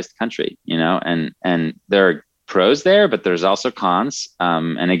dollarized country, and there are pros there, but there's also cons.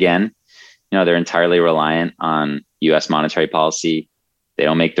 And again, they're entirely reliant on U.S. monetary policy. They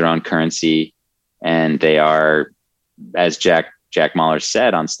don't make their own currency, and they are, as Jack Mallers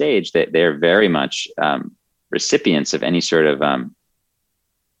said on stage, that they're very much recipients of any sort of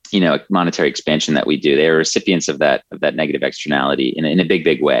monetary expansion that we do. They are recipients of that negative externality in a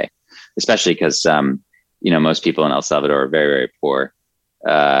big way, especially because most people in El Salvador are very, very poor.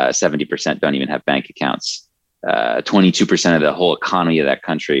 70% don't even have bank accounts. 22% of the whole economy of that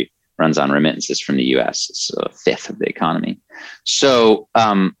country runs on remittances from the U.S. So a fifth of the economy. So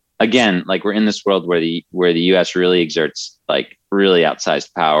again, like, we're in this world where the U.S. really exerts like really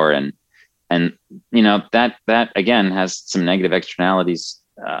outsized power, and that again has some negative externalities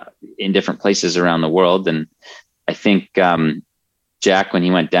in different places around the world. And I think Jack, when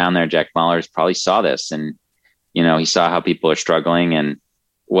he went down there, Jack Mallers probably saw this, and he saw how people are struggling, and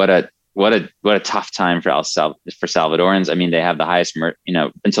what a tough time for Salvadorans. I mean, they have the highest,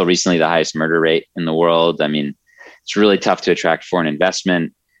 until recently, the highest murder rate in the world. I mean, it's really tough to attract foreign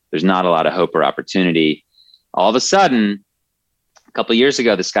investment. There's not a lot of hope or opportunity. All of a sudden, a couple of years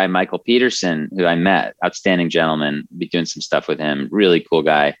ago, this guy, Michael Peterson, who I met, outstanding gentleman, be doing some stuff with him, really cool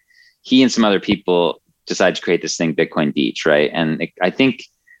guy. He and some other people decided to create this thing, Bitcoin Beach, right? And I think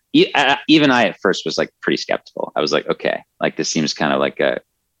even I at first was like pretty skeptical. I was like, okay, like this seems kind of like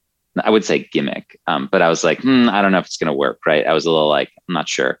I would say gimmick, but I was like, I don't know if it's going to work, right? I was a little like, I'm not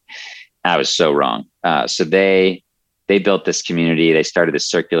sure. I was so wrong. So they built this community. They started this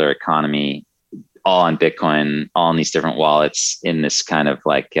circular economy, all on Bitcoin, all in these different wallets, in this kind of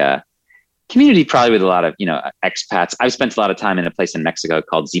like community, probably with a lot of expats. I've spent a lot of time in a place in Mexico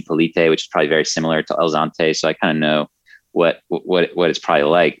called Zipolite, which is probably very similar to El Zante. So I kind of know what it's probably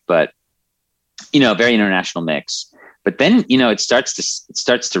like, but very international mix. But then it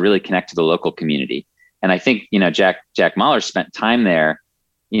starts to really connect to the local community. And I think Jack Mallers spent time there,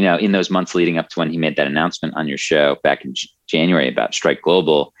 in those months leading up to when he made that announcement on your show back in January about Strike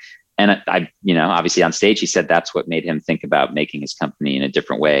Global. And I obviously on stage, he said that's what made him think about making his company in a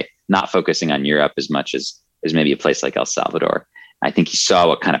different way, not focusing on Europe as much as maybe a place like El Salvador. I think he saw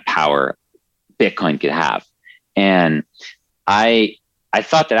what kind of power Bitcoin could have. And I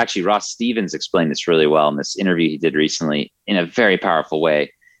thought that actually Ross Stevens explained this really well in this interview he did recently in a very powerful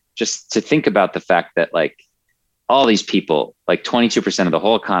way, just to think about the fact that like all these people, like 22% of the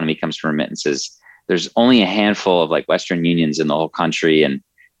whole economy comes from remittances. There's only a handful of like Western unions in the whole country, and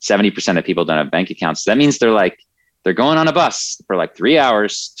 70% of people don't have bank accounts. So that means they're going on a bus for like 3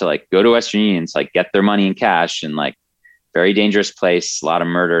 hours to like go to Western unions, like get their money in cash, and like very dangerous place, a lot of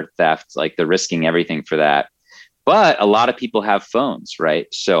murder, theft, like they're risking everything for that. But a lot of people have phones, right?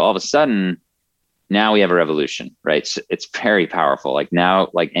 So all of a sudden, now we have a revolution, right? So it's very powerful. Like now,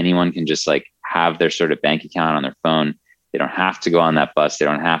 like anyone can just like have their sort of bank account on their phone. They don't have to go on that bus. They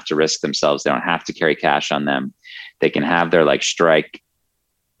don't have to risk themselves. They don't have to carry cash on them. They can have their like Strike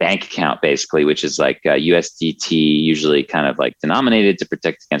bank account, basically, which is like USDT, usually kind of like denominated to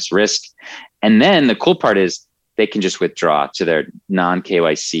protect against risk. And then the cool part is they can just withdraw to their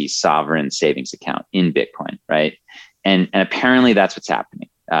non-KYC sovereign savings account in Bitcoin, right? And apparently that's what's happening.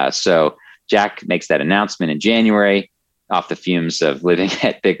 So Jack makes that announcement in January off the fumes of living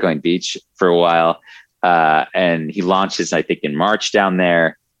at Bitcoin Beach for a while. And he launches, I think, in March down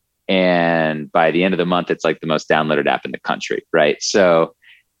there. And by the end of the month, it's like the most downloaded app in the country, right? So,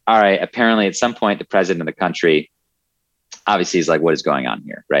 all right, apparently at some point, the president of the country obviously is like, what is going on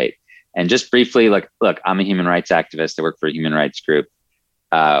here, right? And just briefly, look, I'm a human rights activist. I work for a human rights group.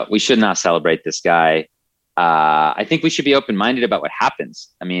 We should not celebrate this guy. I think we should be open-minded about what happens.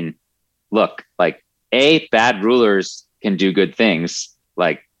 I mean, look, like bad rulers can do good things.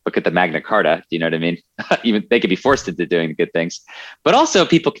 Like look at the Magna Carta. Do you know what I mean? Even they could be forced into doing good things, but also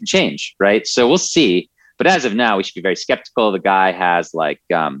people can change, right? So we'll see. But as of now, we should be very skeptical. The guy has like,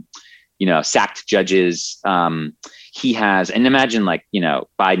 sacked judges. He has, and imagine like,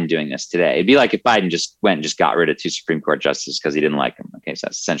 Biden doing this today. It'd be like if Biden just went and just got rid of 2 Supreme Court justices because he didn't like them. Okay, so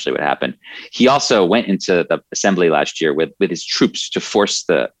that's essentially what happened. He also went into the assembly last year with his troops to force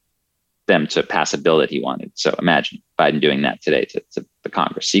them to pass a bill that he wanted. So imagine Biden doing that today to the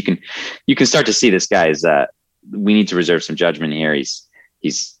Congress. So you can start to see this guy is we need to reserve some judgment here.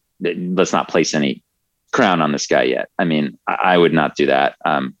 He's let's not place any crown on this guy yet. I mean, I would not do that.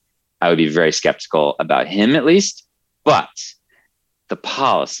 I would be very skeptical about him at least, but the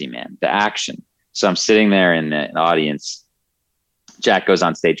policy, man, the action. So I'm sitting there in the audience. Jack goes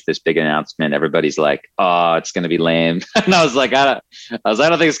on stage for this big announcement. Everybody's like, "Oh, it's going to be lame." And I was like, I don't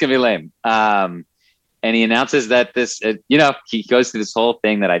think it's going to be lame. And he announces that he goes through this whole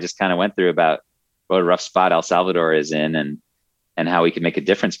thing that I just kind of went through about what a rough spot El Salvador is in. And and how we could make a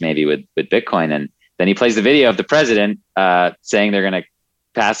difference maybe with Bitcoin. And then he plays the video of the president saying they're going to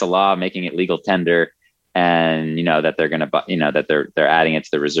pass a law making it legal tender, and that they're going to that they're adding it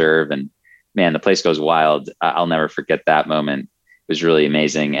to the reserve. And man, the place goes wild. I'll never forget that moment. It was really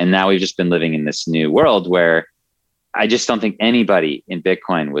amazing. And now we've just been living in this new world where I just don't think anybody in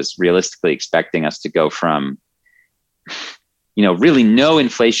Bitcoin was realistically expecting us to go from, really no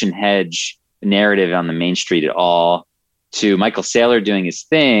inflation hedge narrative on the main street at all, to Michael Saylor doing his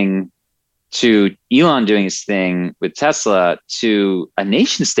thing, to Elon doing his thing with Tesla, to a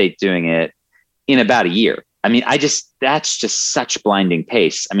nation state doing it in about a year. I mean, that's just such blinding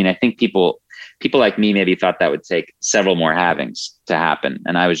pace. I mean, I think people like me maybe thought that would take several more halvings to happen.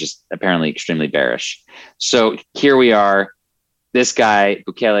 And I was just apparently extremely bearish. So here we are, this guy,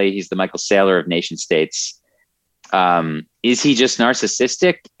 Bukele, he's the Michael Saylor of nation states. Is he just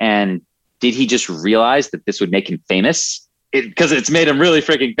narcissistic? And did he just realize that this would make him famous? Because it's made him really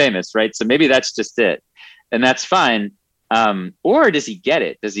freaking famous, right? So maybe that's just it. And that's fine. Or does he get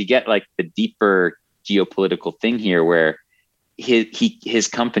it? Does he get like the deeper geopolitical thing here where his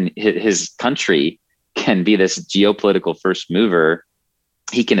country can be this geopolitical first mover?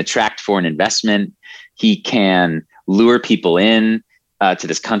 He can attract foreign investment. He can lure people in to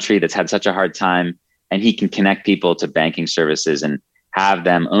this country that's had such a hard time, and he can connect people to banking services and have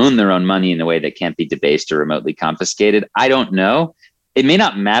them own their own money in a way that can't be debased or remotely confiscated. I don't know. It may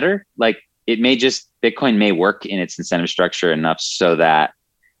not matter. Like, it may just, Bitcoin may work in its incentive structure enough so that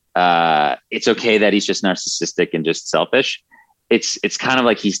it's okay that he's just narcissistic and just selfish. It's kind of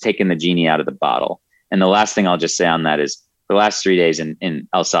like he's taken the genie out of the bottle. And the last thing I'll just say on that is the last 3 days in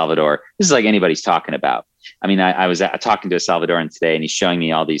El Salvador, this is like anybody's talking about. I mean, I was talking to a Salvadoran today, and he's showing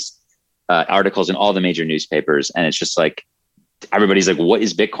me all these articles in all the major newspapers. And it's just like, everybody's like, what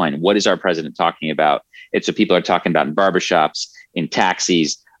is Bitcoin? What is our president talking about? It's what people are talking about in barbershops, in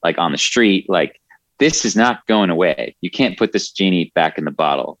taxis, like on the street. Like, this is not going away. You can't put this genie back in the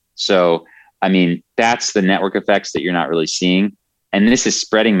bottle. So, I mean, that's the network effects that you're not really seeing. And this is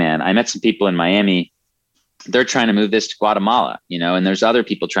spreading, man. I met some people in Miami. They're trying to move this to Guatemala, and there's other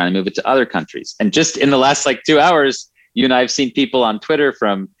people trying to move it to other countries. And just in the last 2 hours, you and I have seen people on Twitter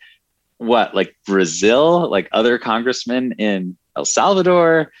from Brazil, like other congressmen in El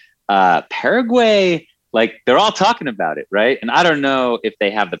Salvador, Paraguay, like they're all talking about it. Right. And I don't know if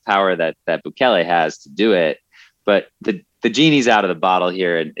they have the power that Bukele has to do it, but the genie's out of the bottle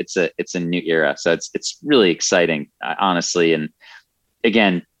here, and it's a new era. So it's really exciting, honestly. And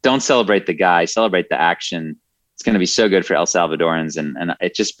again, don't celebrate the guy, celebrate the action. It's going to be so good for El Salvadorans. And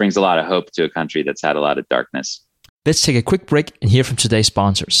it just brings a lot of hope to a country that's had a lot of darkness. Let's take a quick break and hear from today's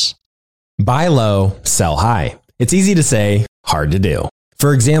sponsors. Buy low, sell high. It's easy to say, hard to do.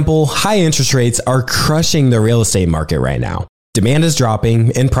 For example, high interest rates are crushing the real estate market right now. Demand is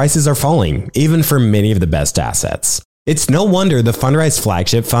dropping and prices are falling, even for many of the best assets. It's no wonder the Fundrise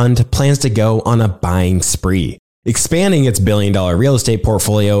flagship fund plans to go on a buying spree, expanding its billion-dollar real estate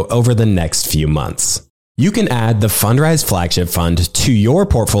portfolio over the next few months. You can add the Fundrise flagship fund to your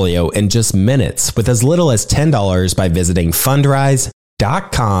portfolio in just minutes with as little as $10 by visiting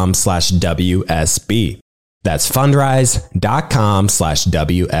fundrise.com/WSB. That's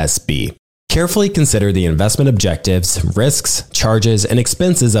fundrise.com/WSB. Carefully consider the investment objectives, risks, charges, and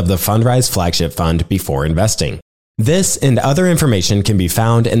expenses of the Fundrise flagship fund before investing. This and other information can be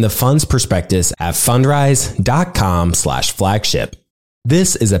found in the fund's prospectus at fundrise.com/flagship.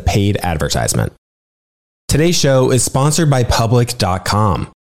 This is a paid advertisement. Today's show is sponsored by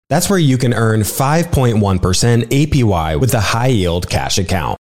public.com. That's where you can earn 5.1% APY with a high yield cash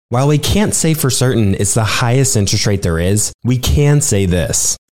account. While we can't say for certain it's the highest interest rate there is, we can say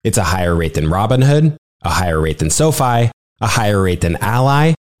this. It's a higher rate than Robinhood, a higher rate than SoFi, a higher rate than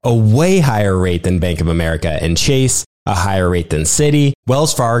Ally, a way higher rate than Bank of America and Chase, a higher rate than Citi,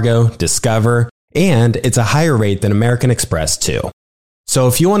 Wells Fargo, Discover, and it's a higher rate than American Express too. So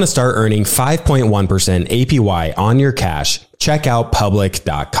if you want to start earning 5.1% APY on your cash, check out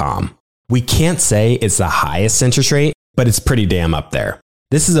public.com. We can't say it's the highest interest rate, but it's pretty damn up there.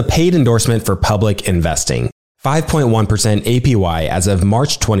 This is a paid endorsement for public investing. 5.1% APY as of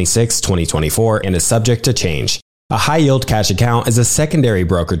March 26, 2024, and is subject to change. A high-yield cash account is a secondary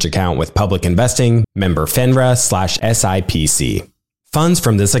brokerage account with public investing, member FINRA/SIPC. Funds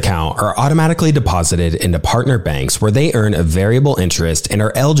from this account are automatically deposited into partner banks where they earn a variable interest and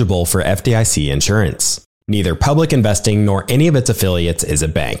are eligible for FDIC insurance. Neither public investing nor any of its affiliates is a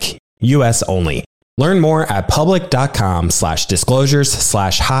bank. U.S. only. Learn more at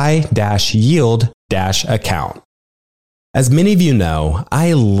public.com/disclosures/high-yield-account. As many of you know,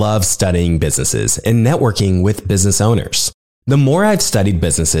 I love studying businesses and networking with business owners. The more I've studied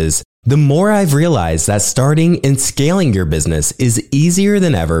businesses, the more I've realized that starting and scaling your business is easier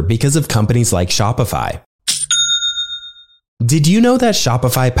than ever because of companies like Shopify. Did you know that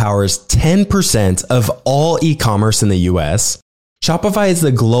Shopify powers 10% of all e-commerce in the US? Shopify is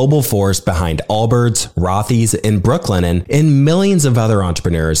the global force behind Allbirds, Rothy's, and Brooklinen, and millions of other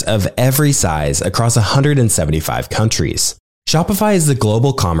entrepreneurs of every size across 175 countries. Shopify is the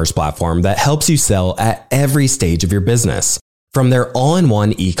global commerce platform that helps you sell at every stage of your business, from their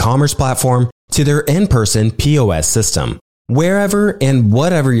all-in-one e-commerce platform to their in-person POS system. Wherever and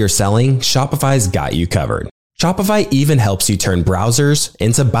whatever you're selling, Shopify's got you covered. Shopify even helps you turn browsers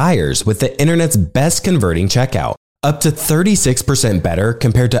into buyers with the internet's best converting checkout, up to 36% better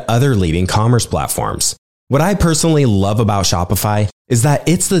compared to other leading commerce platforms. What I personally love about Shopify is that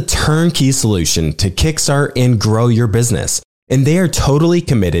it's the turnkey solution to kickstart and grow your business, and they are totally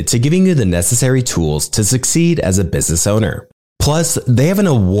committed to giving you the necessary tools to succeed as a business owner. Plus, they have an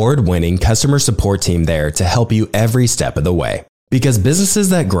award-winning customer support team there to help you every step of the way. Because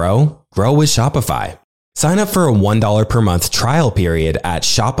businesses that grow with Shopify. Sign up for a $1 per month trial period at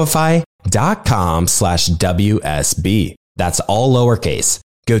shopify.com/WSB. That's all lowercase.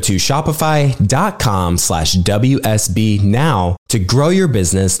 Go to shopify.com/WSB now to grow your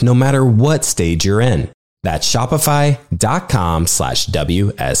business no matter what stage you're in. That's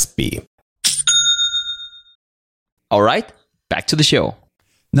shopify.com/WSB. All right, back to the show.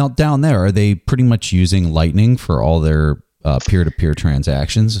 Now, down there, are they pretty much using Lightning for all their peer-to-peer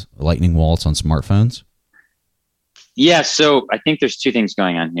transactions, Lightning wallets on smartphones? Yeah, so I think there's two things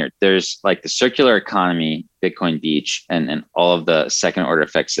going on here. There's like the circular economy, Bitcoin Beach, and all of the second order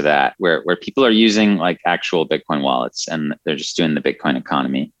effects of that, where people are using like actual Bitcoin wallets and they're just doing the Bitcoin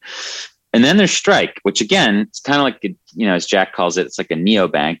economy. And then there's Strike, which again, it's kind of like, as Jack calls it, it's like a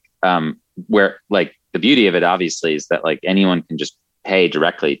neobank, where like the beauty of it obviously is that like anyone can just pay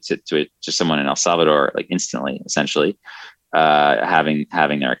directly to someone in El Salvador, like instantly, essentially, having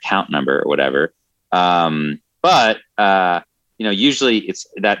their account number or whatever. But usually it's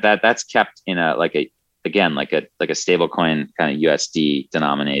that's kept in a stable coin kind of USD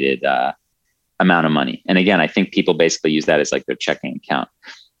denominated amount of money. And again, I think people basically use that as like their checking account.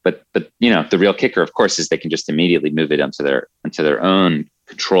 But the real kicker, of course, is they can just immediately move it into their own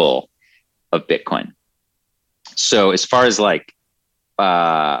control of Bitcoin. So as far as like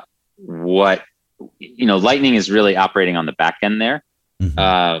what Lightning is really operating on the back end there.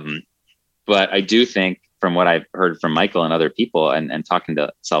 Mm-hmm. But I do think, from what I've heard from Michael and other people and talking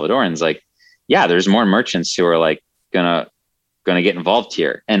to Salvadorans, like, yeah, there's more merchants who are like gonna get involved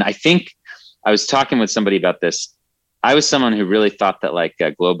here. And I think I was talking with somebody about this. I was someone who really thought that like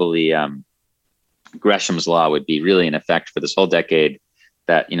globally, Gresham's law would be really in effect for this whole decade,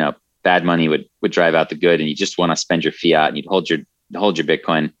 that, bad money would drive out the good, and you just want to spend your fiat and you'd hold your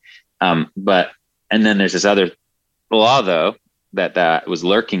Bitcoin. And then there's this other law though, that was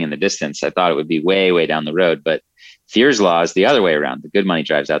lurking in the distance. I thought it would be way, way down the road, but Thier's law is the other way around. The good money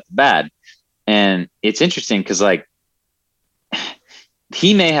drives out the bad. And it's interesting because like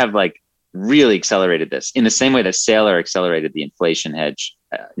he may have like really accelerated this in the same way that Saylor accelerated the inflation hedge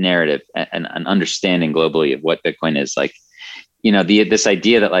narrative and understanding globally of what Bitcoin is. Like, this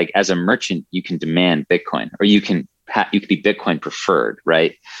idea that like as a merchant, you can demand Bitcoin, or you can be Bitcoin preferred,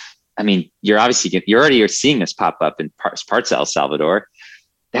 right? I mean, you're already seeing this pop up in parts of El Salvador.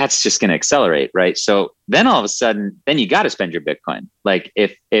 That's just going to accelerate, right? So then all of a sudden, then you got to spend your Bitcoin. Like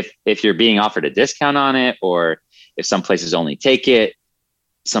if you're being offered a discount on it, or if some places only take it,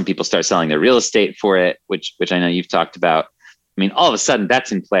 some people start selling their real estate for it, which I know you've talked about. I mean, all of a sudden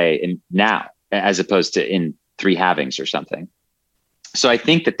that's in play now, as opposed to in 3 halvings or something. So I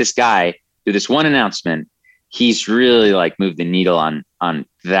think that this guy, through this one announcement, he's really like moved the needle on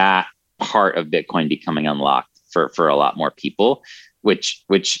that part of Bitcoin becoming unlocked for a lot more people, which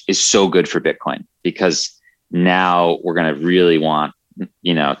is so good for Bitcoin, because now we're going to really want,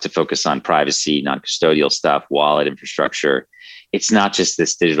 to focus on privacy, non-custodial stuff, wallet infrastructure. It's not just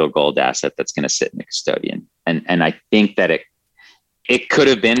this digital gold asset that's going to sit in the custodian. And I think that it could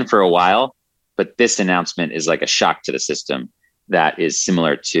have been for a while, but this announcement is like a shock to the system that is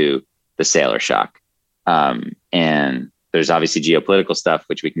similar to the Saylor shock. And there's obviously geopolitical stuff,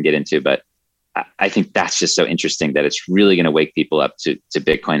 which we can get into, but I think that's just so interesting that it's really going to wake people up to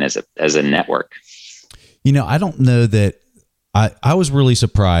Bitcoin as a network. I don't know that I was really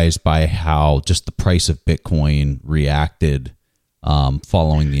surprised by how just the price of Bitcoin reacted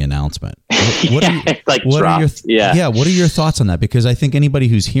following the announcement. What are your thoughts on that? Because I think anybody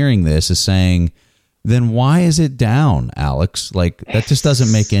who's hearing this is saying, then why is it down, Alex? Like, that just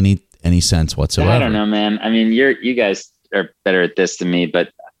doesn't make any sense whatsoever. I don't know, man. I mean, you guys are better at this than me,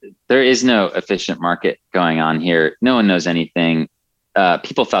 but there is no efficient market going on here. No one knows anything.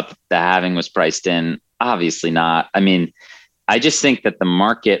 People thought that the halving was priced in. Obviously not. I mean, I just think that the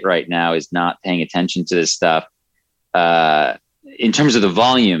market right now is not paying attention to this stuff in terms of the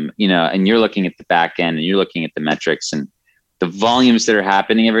volume, and you're looking at the back end and you're looking at the metrics, and the volumes that are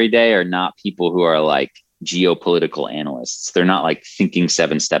happening every day are not people who are like geopolitical analysts. They're not like thinking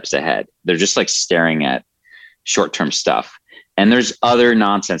 7 steps ahead. They're just like staring at short-term stuff. And there's other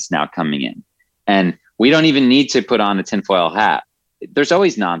nonsense now coming in. And we don't even need to put on a tinfoil hat. There's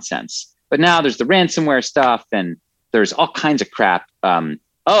always nonsense. But now there's the ransomware stuff and there's all kinds of crap.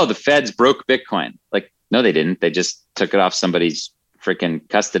 The feds broke Bitcoin. Like, no, they didn't. They just took it off somebody's freaking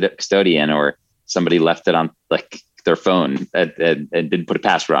custodian, or somebody left it on like their phone and didn't put a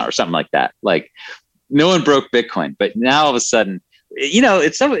password on or something like that. Like, no one broke Bitcoin. But now all of a sudden,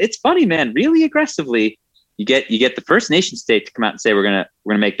 it's funny, man. Really aggressively, you get the first nation state to come out and say we're gonna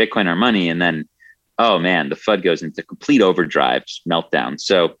make Bitcoin our money, and then, oh man, the FUD goes into complete overdrive, meltdown.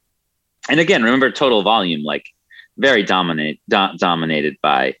 So, and again, remember total volume, like very dominated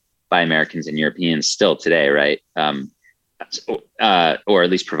by Americans and Europeans still today, right? Or at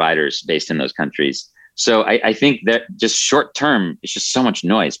least providers based in those countries. So I think that just short term, it's just so much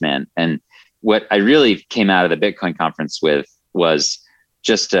noise, man. And what I really came out of the Bitcoin conference with was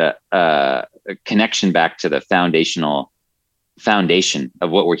just a connection back to the foundation of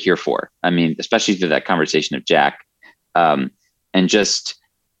what we're here for. I mean, especially through that conversation of Jack. I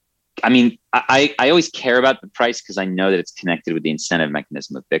always care about the price because I know that it's connected with the incentive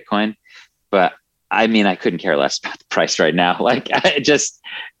mechanism of Bitcoin. But I mean, I couldn't care less about the price right now. Like, just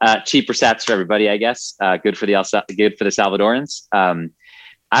cheaper sats for everybody, I guess. Good for the Salvadorans.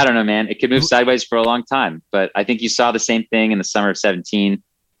 I don't know, man. It could move sideways for a long time, but I think you saw the same thing in the summer of 2017.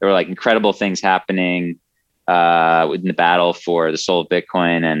 There were like incredible things happening in the battle for the soul of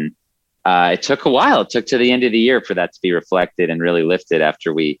Bitcoin, and it took a while. It took to the end of the year for that to be reflected and really lifted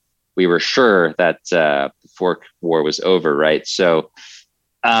after we were sure that the fork war was over, right? So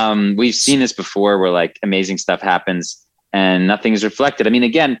we've seen this before, where like amazing stuff happens and nothing is reflected. I mean,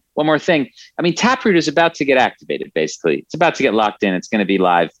 again, one more thing. I mean, Taproot is about to get activated, basically. It's about to get locked in. It's going to be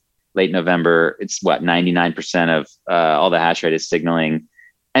live late November. It's 99% of all the hash rate is signaling.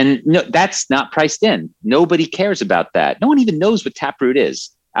 And no, that's not priced in. Nobody cares about that. No one even knows what Taproot is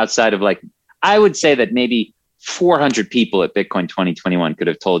outside of, like, I would say that maybe 400 people at Bitcoin 2021 could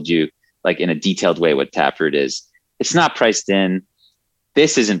have told you, like, in a detailed way what Taproot is. It's not priced in.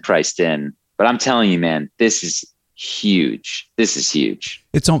 This isn't priced in. But I'm telling you, man, this is huge. This is huge.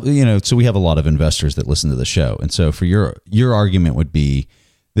 It's, so we have a lot of investors that listen to the show. And so for your argument would be,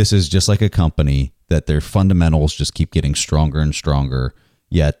 this is just like a company that their fundamentals just keep getting stronger and stronger,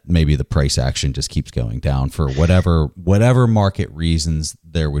 yet maybe the price action just keeps going down for whatever market reasons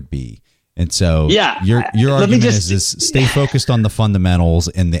there would be. And so your argument is stay focused on the fundamentals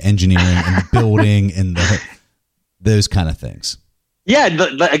and the engineering and the building and those kind of things. Yeah,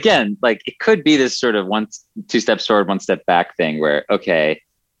 but again, like, it could be this sort of 2 steps forward, 1 step back thing where, okay,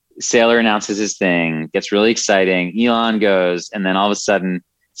 Saylor announces his thing, gets really exciting, Elon goes, and then all of a sudden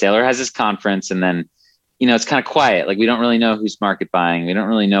Saylor has his conference, and then, it's kind of quiet. Like, we don't really know who's market buying. We don't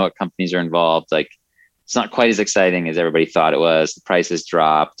really know what companies are involved. Like, it's not quite as exciting as everybody thought it was. The price has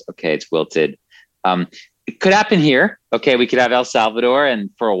dropped. Okay, it's wilted. It could happen here. Okay, we could have El Salvador,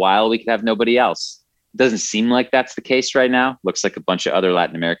 and for a while we could have nobody else. It doesn't seem like that's the case right now. Looks like a bunch of other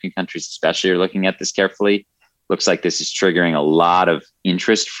Latin American countries especially are looking at this carefully. Looks like this is triggering a lot of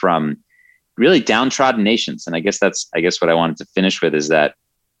interest from really downtrodden nations. And I guess what I wanted to finish with is that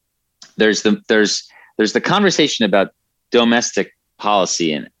there's the conversation about domestic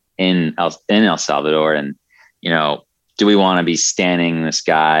policy in El Salvador, and do we want to be standing this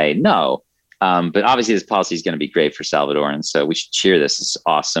guy? No. But obviously this policy is going to be great for Salvadorans, so we should cheer this. It's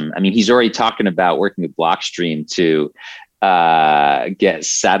awesome. I mean, he's already talking about working with Blockstream to get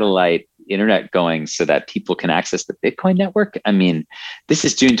satellite internet going so that people can access the Bitcoin network. I mean, this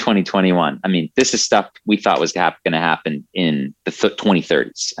is June 2021. I mean, this is stuff we thought was going to happen in the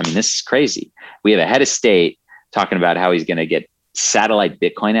 2030s. I mean, this is crazy. We have a head of state talking about how he's going to get satellite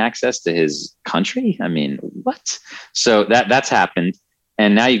Bitcoin access to his country. I mean, what? So that's happened.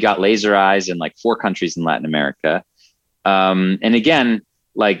 And now you got laser eyes in like 4 countries in Latin America. And again,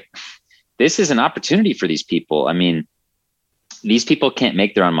 like, this is an opportunity for these people. I mean, these people can't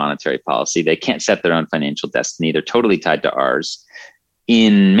make their own monetary policy. They can't set their own financial destiny. They're totally tied to ours.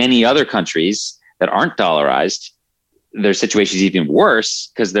 In many other countries that aren't dollarized, their situation is even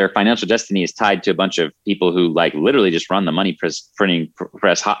worse because their financial destiny is tied to a bunch of people who like literally just run the money printing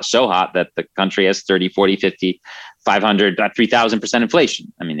press hot, so hot that the country has 30, 40, 50, 500, 3,000%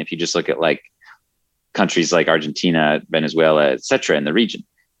 inflation. I mean, if you just look at like countries like Argentina, Venezuela, et cetera, in the region.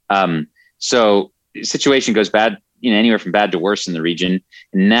 So the situation goes bad, anywhere from bad to worse in the region.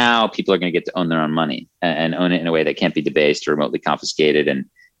 And now people are going to get to own their own money and own it in a way that can't be debased or remotely confiscated and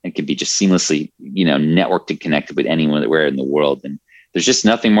can be just seamlessly, networked and connected with anyone where in the world. And there's just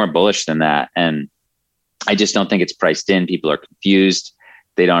nothing more bullish than that. And I just don't think it's priced in. People are confused.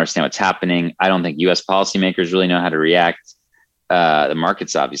 They don't understand what's happening. I don't think US policymakers really know how to react. The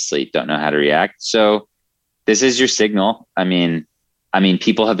markets obviously don't know how to react. So this is your signal. I mean,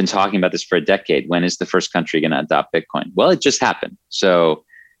 people have been talking about this for a decade. When is the first country going to adopt Bitcoin? Well, it just happened. So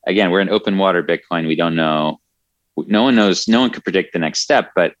again, we're in open water Bitcoin. We don't know. No one knows. No one could predict the next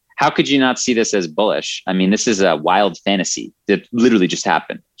step. But how could you not see this as bullish? I mean, this is a wild fantasy that literally just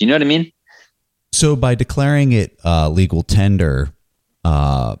happened. Do you know what I mean? So by declaring it legal tender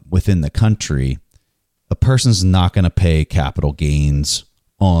within the country, a person's not going to pay capital gains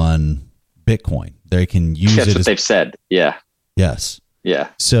on Bitcoin. They can use That's it. What they've said. Yeah. Yes. Yeah.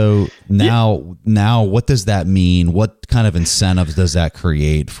 So now, what does that mean? What kind of incentives does that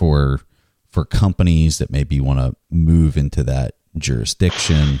create for companies that maybe want to move into that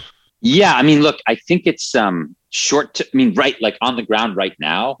jurisdiction? Yeah. I mean, look, I think it's right, like on the ground right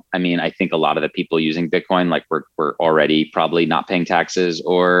now. I mean, I think a lot of the people using Bitcoin, like we're already probably not paying taxes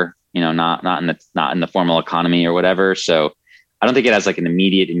or, not in the formal economy or whatever. So I don't think it has like an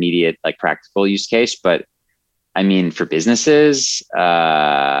immediate like practical use case, but I mean, for businesses,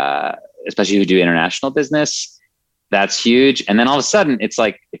 especially who do international business, that's huge. And then all of a sudden it's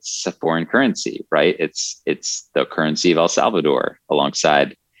like, it's a foreign currency, right? It's the currency of El Salvador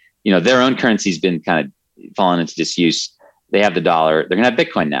alongside, their own currency's been kind of fallen into disuse. They have the dollar, they're gonna have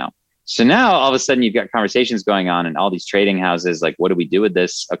Bitcoin now. So now all of a sudden you've got conversations going on in all these trading houses. Like, what do we do with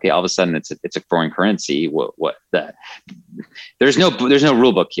this? Okay. All of a sudden it's a foreign currency. There's no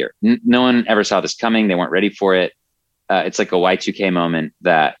rule book here. No one ever saw this coming. They weren't ready for it. It's like a Y2K moment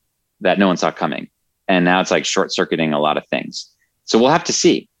that no one saw coming. And now it's like short circuiting a lot of things. So we'll have to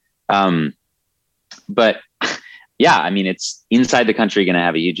see. But yeah, I mean, it's inside the country going to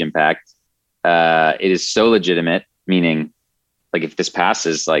have a huge impact. It is so legitimate, meaning like if this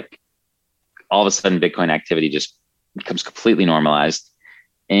passes, like all of a sudden Bitcoin activity just becomes completely normalized.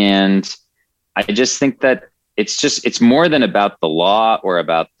 And I just think that it's more than about the law or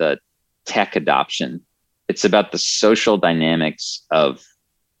about the tech adoption. It's about the social dynamics of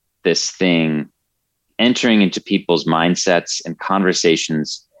this thing entering into people's mindsets and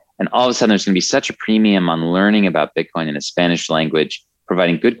conversations. And all of a sudden there's going to be such a premium on learning about Bitcoin in a Spanish language,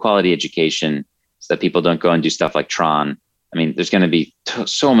 providing good quality education so that people don't go and do stuff like Tron. I mean, there's going to be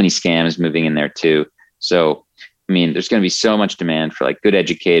so many scams moving in there too. So, I mean, there's going to be so much demand for like good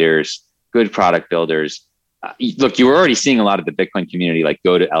educators, good product builders. Look, you were already seeing a lot of the Bitcoin community like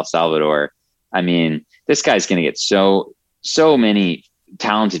go to El Salvador. I mean, this guy's going to get so many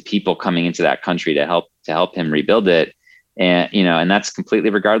talented people coming into that country to help him rebuild it. And, and that's completely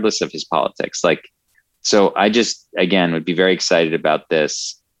regardless of his politics. Like, so I just, again, would be very excited about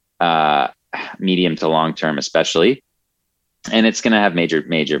this medium to long term, especially. And it's going to have major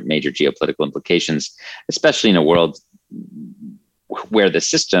geopolitical implications, especially in a world where the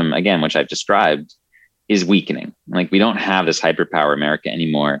system, again, which I've described, is weakening. Like, we don't have this hyperpower America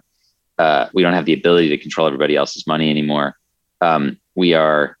anymore. We don't have the ability to control everybody else's money anymore. We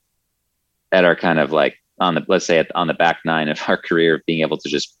are at our kind of like on the back nine of our career of being able to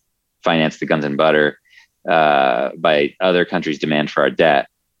just finance the guns and butter by other countries' demand for our debt.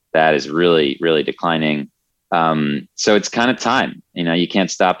 That is really, really declining. So it's kind of time. You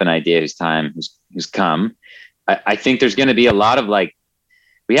can't stop an idea whose time has come. I think there's going to be a lot of like,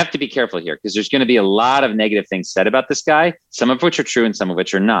 we have to be careful here because there's going to be a lot of negative things said about this guy, some of which are true and some of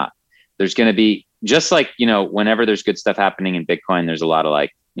which are not. There's going to be just like, whenever there's good stuff happening in Bitcoin, there's a lot of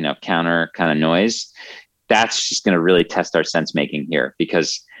like, counter kind of noise. That's just going to really test our sense making here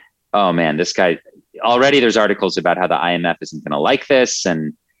because, oh man, this guy already, there's articles about how the IMF isn't going to like this.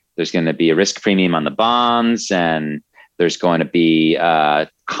 And there's going to be a risk premium on the bonds. And there's going to be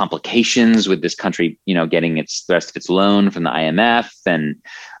complications with this country, getting the rest of its loan from the IMF, and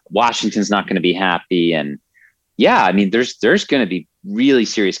Washington's not going to be happy. And yeah, I mean, there's going to be really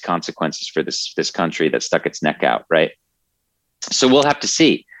serious consequences for this country that stuck its neck out, right? So we'll have to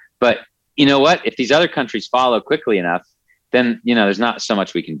see. But you know what? If these other countries follow quickly enough, then there's not so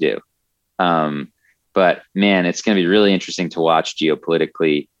much we can do. But man, it's going to be really interesting to watch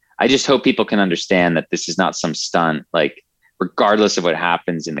geopolitically. I just hope people can understand that this is not some stunt. Like, regardless of what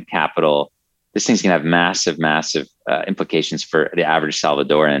happens in the capital, this thing's gonna have massive, massive implications for the average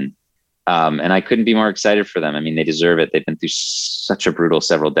Salvadoran. And I couldn't be more excited for them. I mean, they deserve it. They've been through such a brutal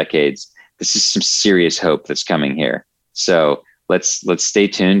several decades. This is some serious hope that's coming here. So let's stay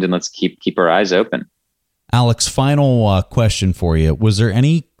tuned and let's keep our eyes open. Alex, final question for you. Was there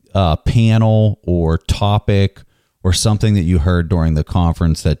any panel or topic or something that you heard during the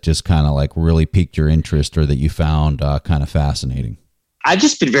conference that just kind of like really piqued your interest or that you found kind of fascinating? I've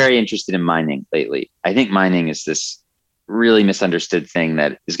just been very interested in mining lately. I think mining is this really misunderstood thing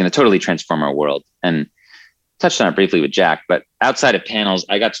that is going to totally transform our world. And touched on it briefly with Jack, but outside of panels,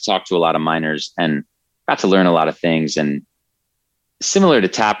 I got to talk to a lot of miners and got to learn a lot of things. And similar to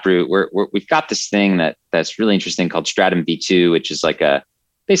Taproot, we've got this thing that's really interesting called Stratum V2, which is like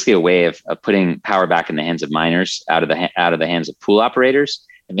basically a way of putting power back in the hands of miners out of the hands of pool operators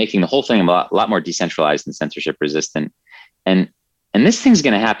and making the whole thing a lot more decentralized and censorship resistant. And this thing's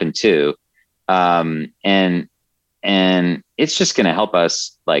going to happen too. And it's just going to help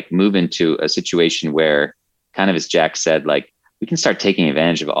us like move into a situation where, kind of as Jack said, like we can start taking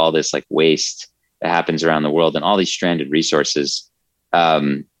advantage of all this like waste that happens around the world and all these stranded resources.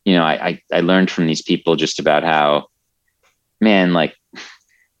 I learned from these people just about how, man, like,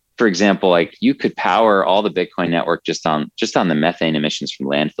 for example, like you could power all the Bitcoin network just on the methane emissions from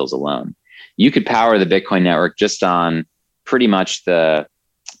landfills alone. You could power the Bitcoin network just on pretty much the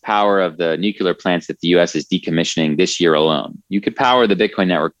power of the nuclear plants that the US is decommissioning this year alone. You could power the Bitcoin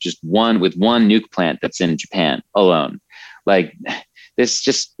network with one nuke plant that's in Japan alone. Like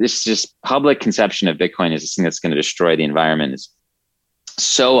this public conception of Bitcoin is this thing that's going to destroy the environment is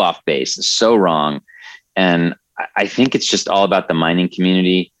so off base, so wrong. And I think it's just all about the mining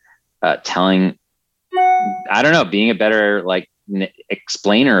community being a better like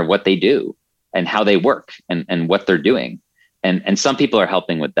explainer of what they do and how they work and what they're doing. And some people are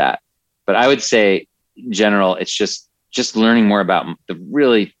helping with that. But I would say in general, it's just learning more about the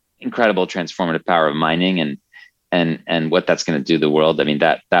really incredible transformative power of mining and what that's going to do to the world. I mean,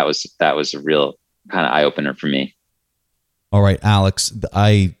 that was a real kind of eye opener for me. All right, Alex,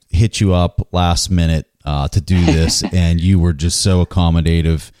 I hit you up last minute to do this and you were just so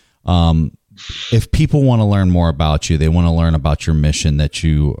accommodative. If people want to learn more about you, they want to learn about your mission that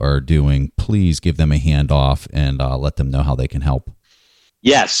you are doing, please give them a handoff and let them know how they can help.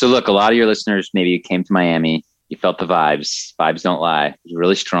 Yeah. So look, a lot of your listeners, maybe you came to Miami, you felt the vibes. Vibes don't lie. It was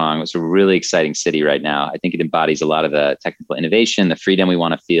really strong. It's a really exciting city right now. I think it embodies a lot of the technical innovation, the freedom we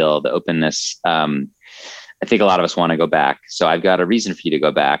want to feel, the openness. I think a lot of us want to go back. So I've got a reason for you to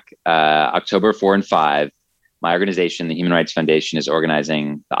go back. October 4 and 5. My organization, the Human Rights Foundation, is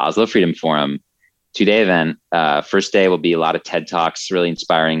organizing the Oslo Freedom Forum 2-day event. First day will be a lot of TED Talks, really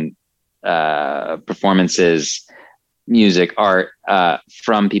inspiring performances, music, art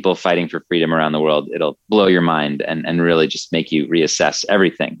from people fighting for freedom around the world. It'll blow your mind and really just make you reassess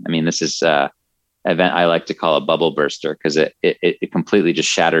everything. I mean, this is an event I like to call a bubble burster because it completely just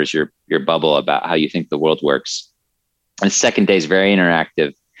shatters your bubble about how you think the world works. And the second day is very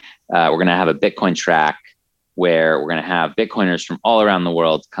interactive. We're going to have a Bitcoin track where we're going to have Bitcoiners from all around the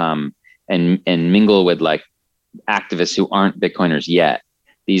world come and mingle with like activists who aren't Bitcoiners yet.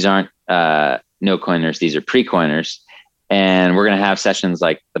 These aren't no coiners. These are pre-coiners. And we're going to have sessions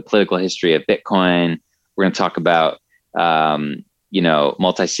like the political history of Bitcoin. We're going to talk about,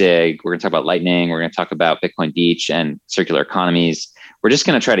 multi-sig. We're going to talk about Lightning. We're going to talk about Bitcoin Beach and circular economies. We're just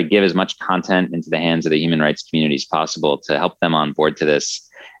going to try to give as much content into the hands of the human rights community as possible to help them on board to this.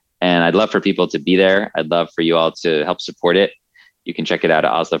 And I'd love for people to be there. I'd love for you all to help support it. You can check it out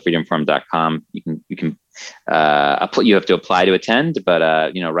at oslofreedomforum.com. You have to apply to attend,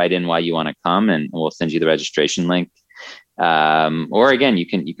 but write in why you want to come, and we'll send you the registration link. Or again, you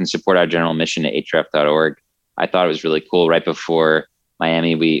can support our general mission at href.org. I thought it was really cool. Right before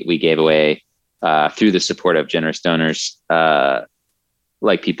Miami, we gave away through the support of generous donors,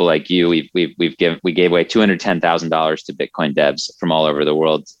 like people like you. We gave away $210,000 to Bitcoin devs from all over the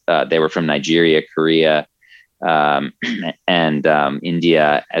world. They were from Nigeria, Korea, and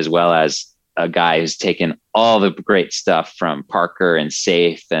India, as well as a guy who's taken all the great stuff from Parker and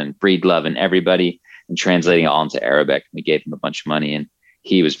Safe and Breedlove and everybody and translating it all into Arabic. We gave him a bunch of money and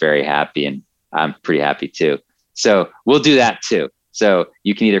he was very happy, and I'm pretty happy too. So we'll do that too. So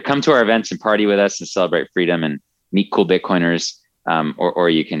you can either come to our events and party with us and celebrate freedom and meet cool Bitcoiners, or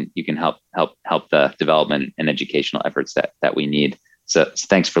you can help the development and educational efforts that we need. So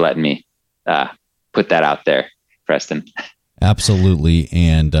thanks for letting me put that out there, Preston. Absolutely.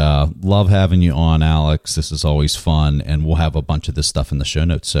 And love having you on, Alex. This is always fun. And we'll have a bunch of this stuff in the show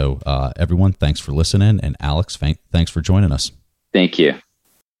notes. So everyone, thanks for listening. And Alex, thanks for joining us. Thank you.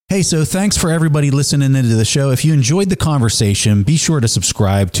 Hey, so thanks for everybody listening into the show. If you enjoyed the conversation, be sure to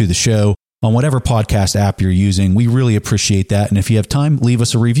subscribe to the show on whatever podcast app you're using. We really appreciate that. And if you have time, leave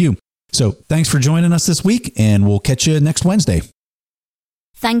us a review. So thanks for joining us this week, and we'll catch you next Wednesday.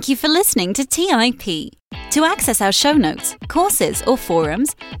 Thank you for listening to TIP. To access our show notes, courses, or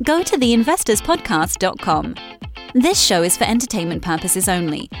forums, go to theinvestorspodcast.com. This show is for entertainment purposes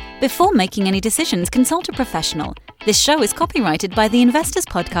only. Before making any decisions, consult a professional. This show is copyrighted by the Investors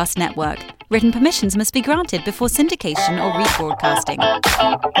Podcast Network. Written permissions must be granted before syndication or rebroadcasting.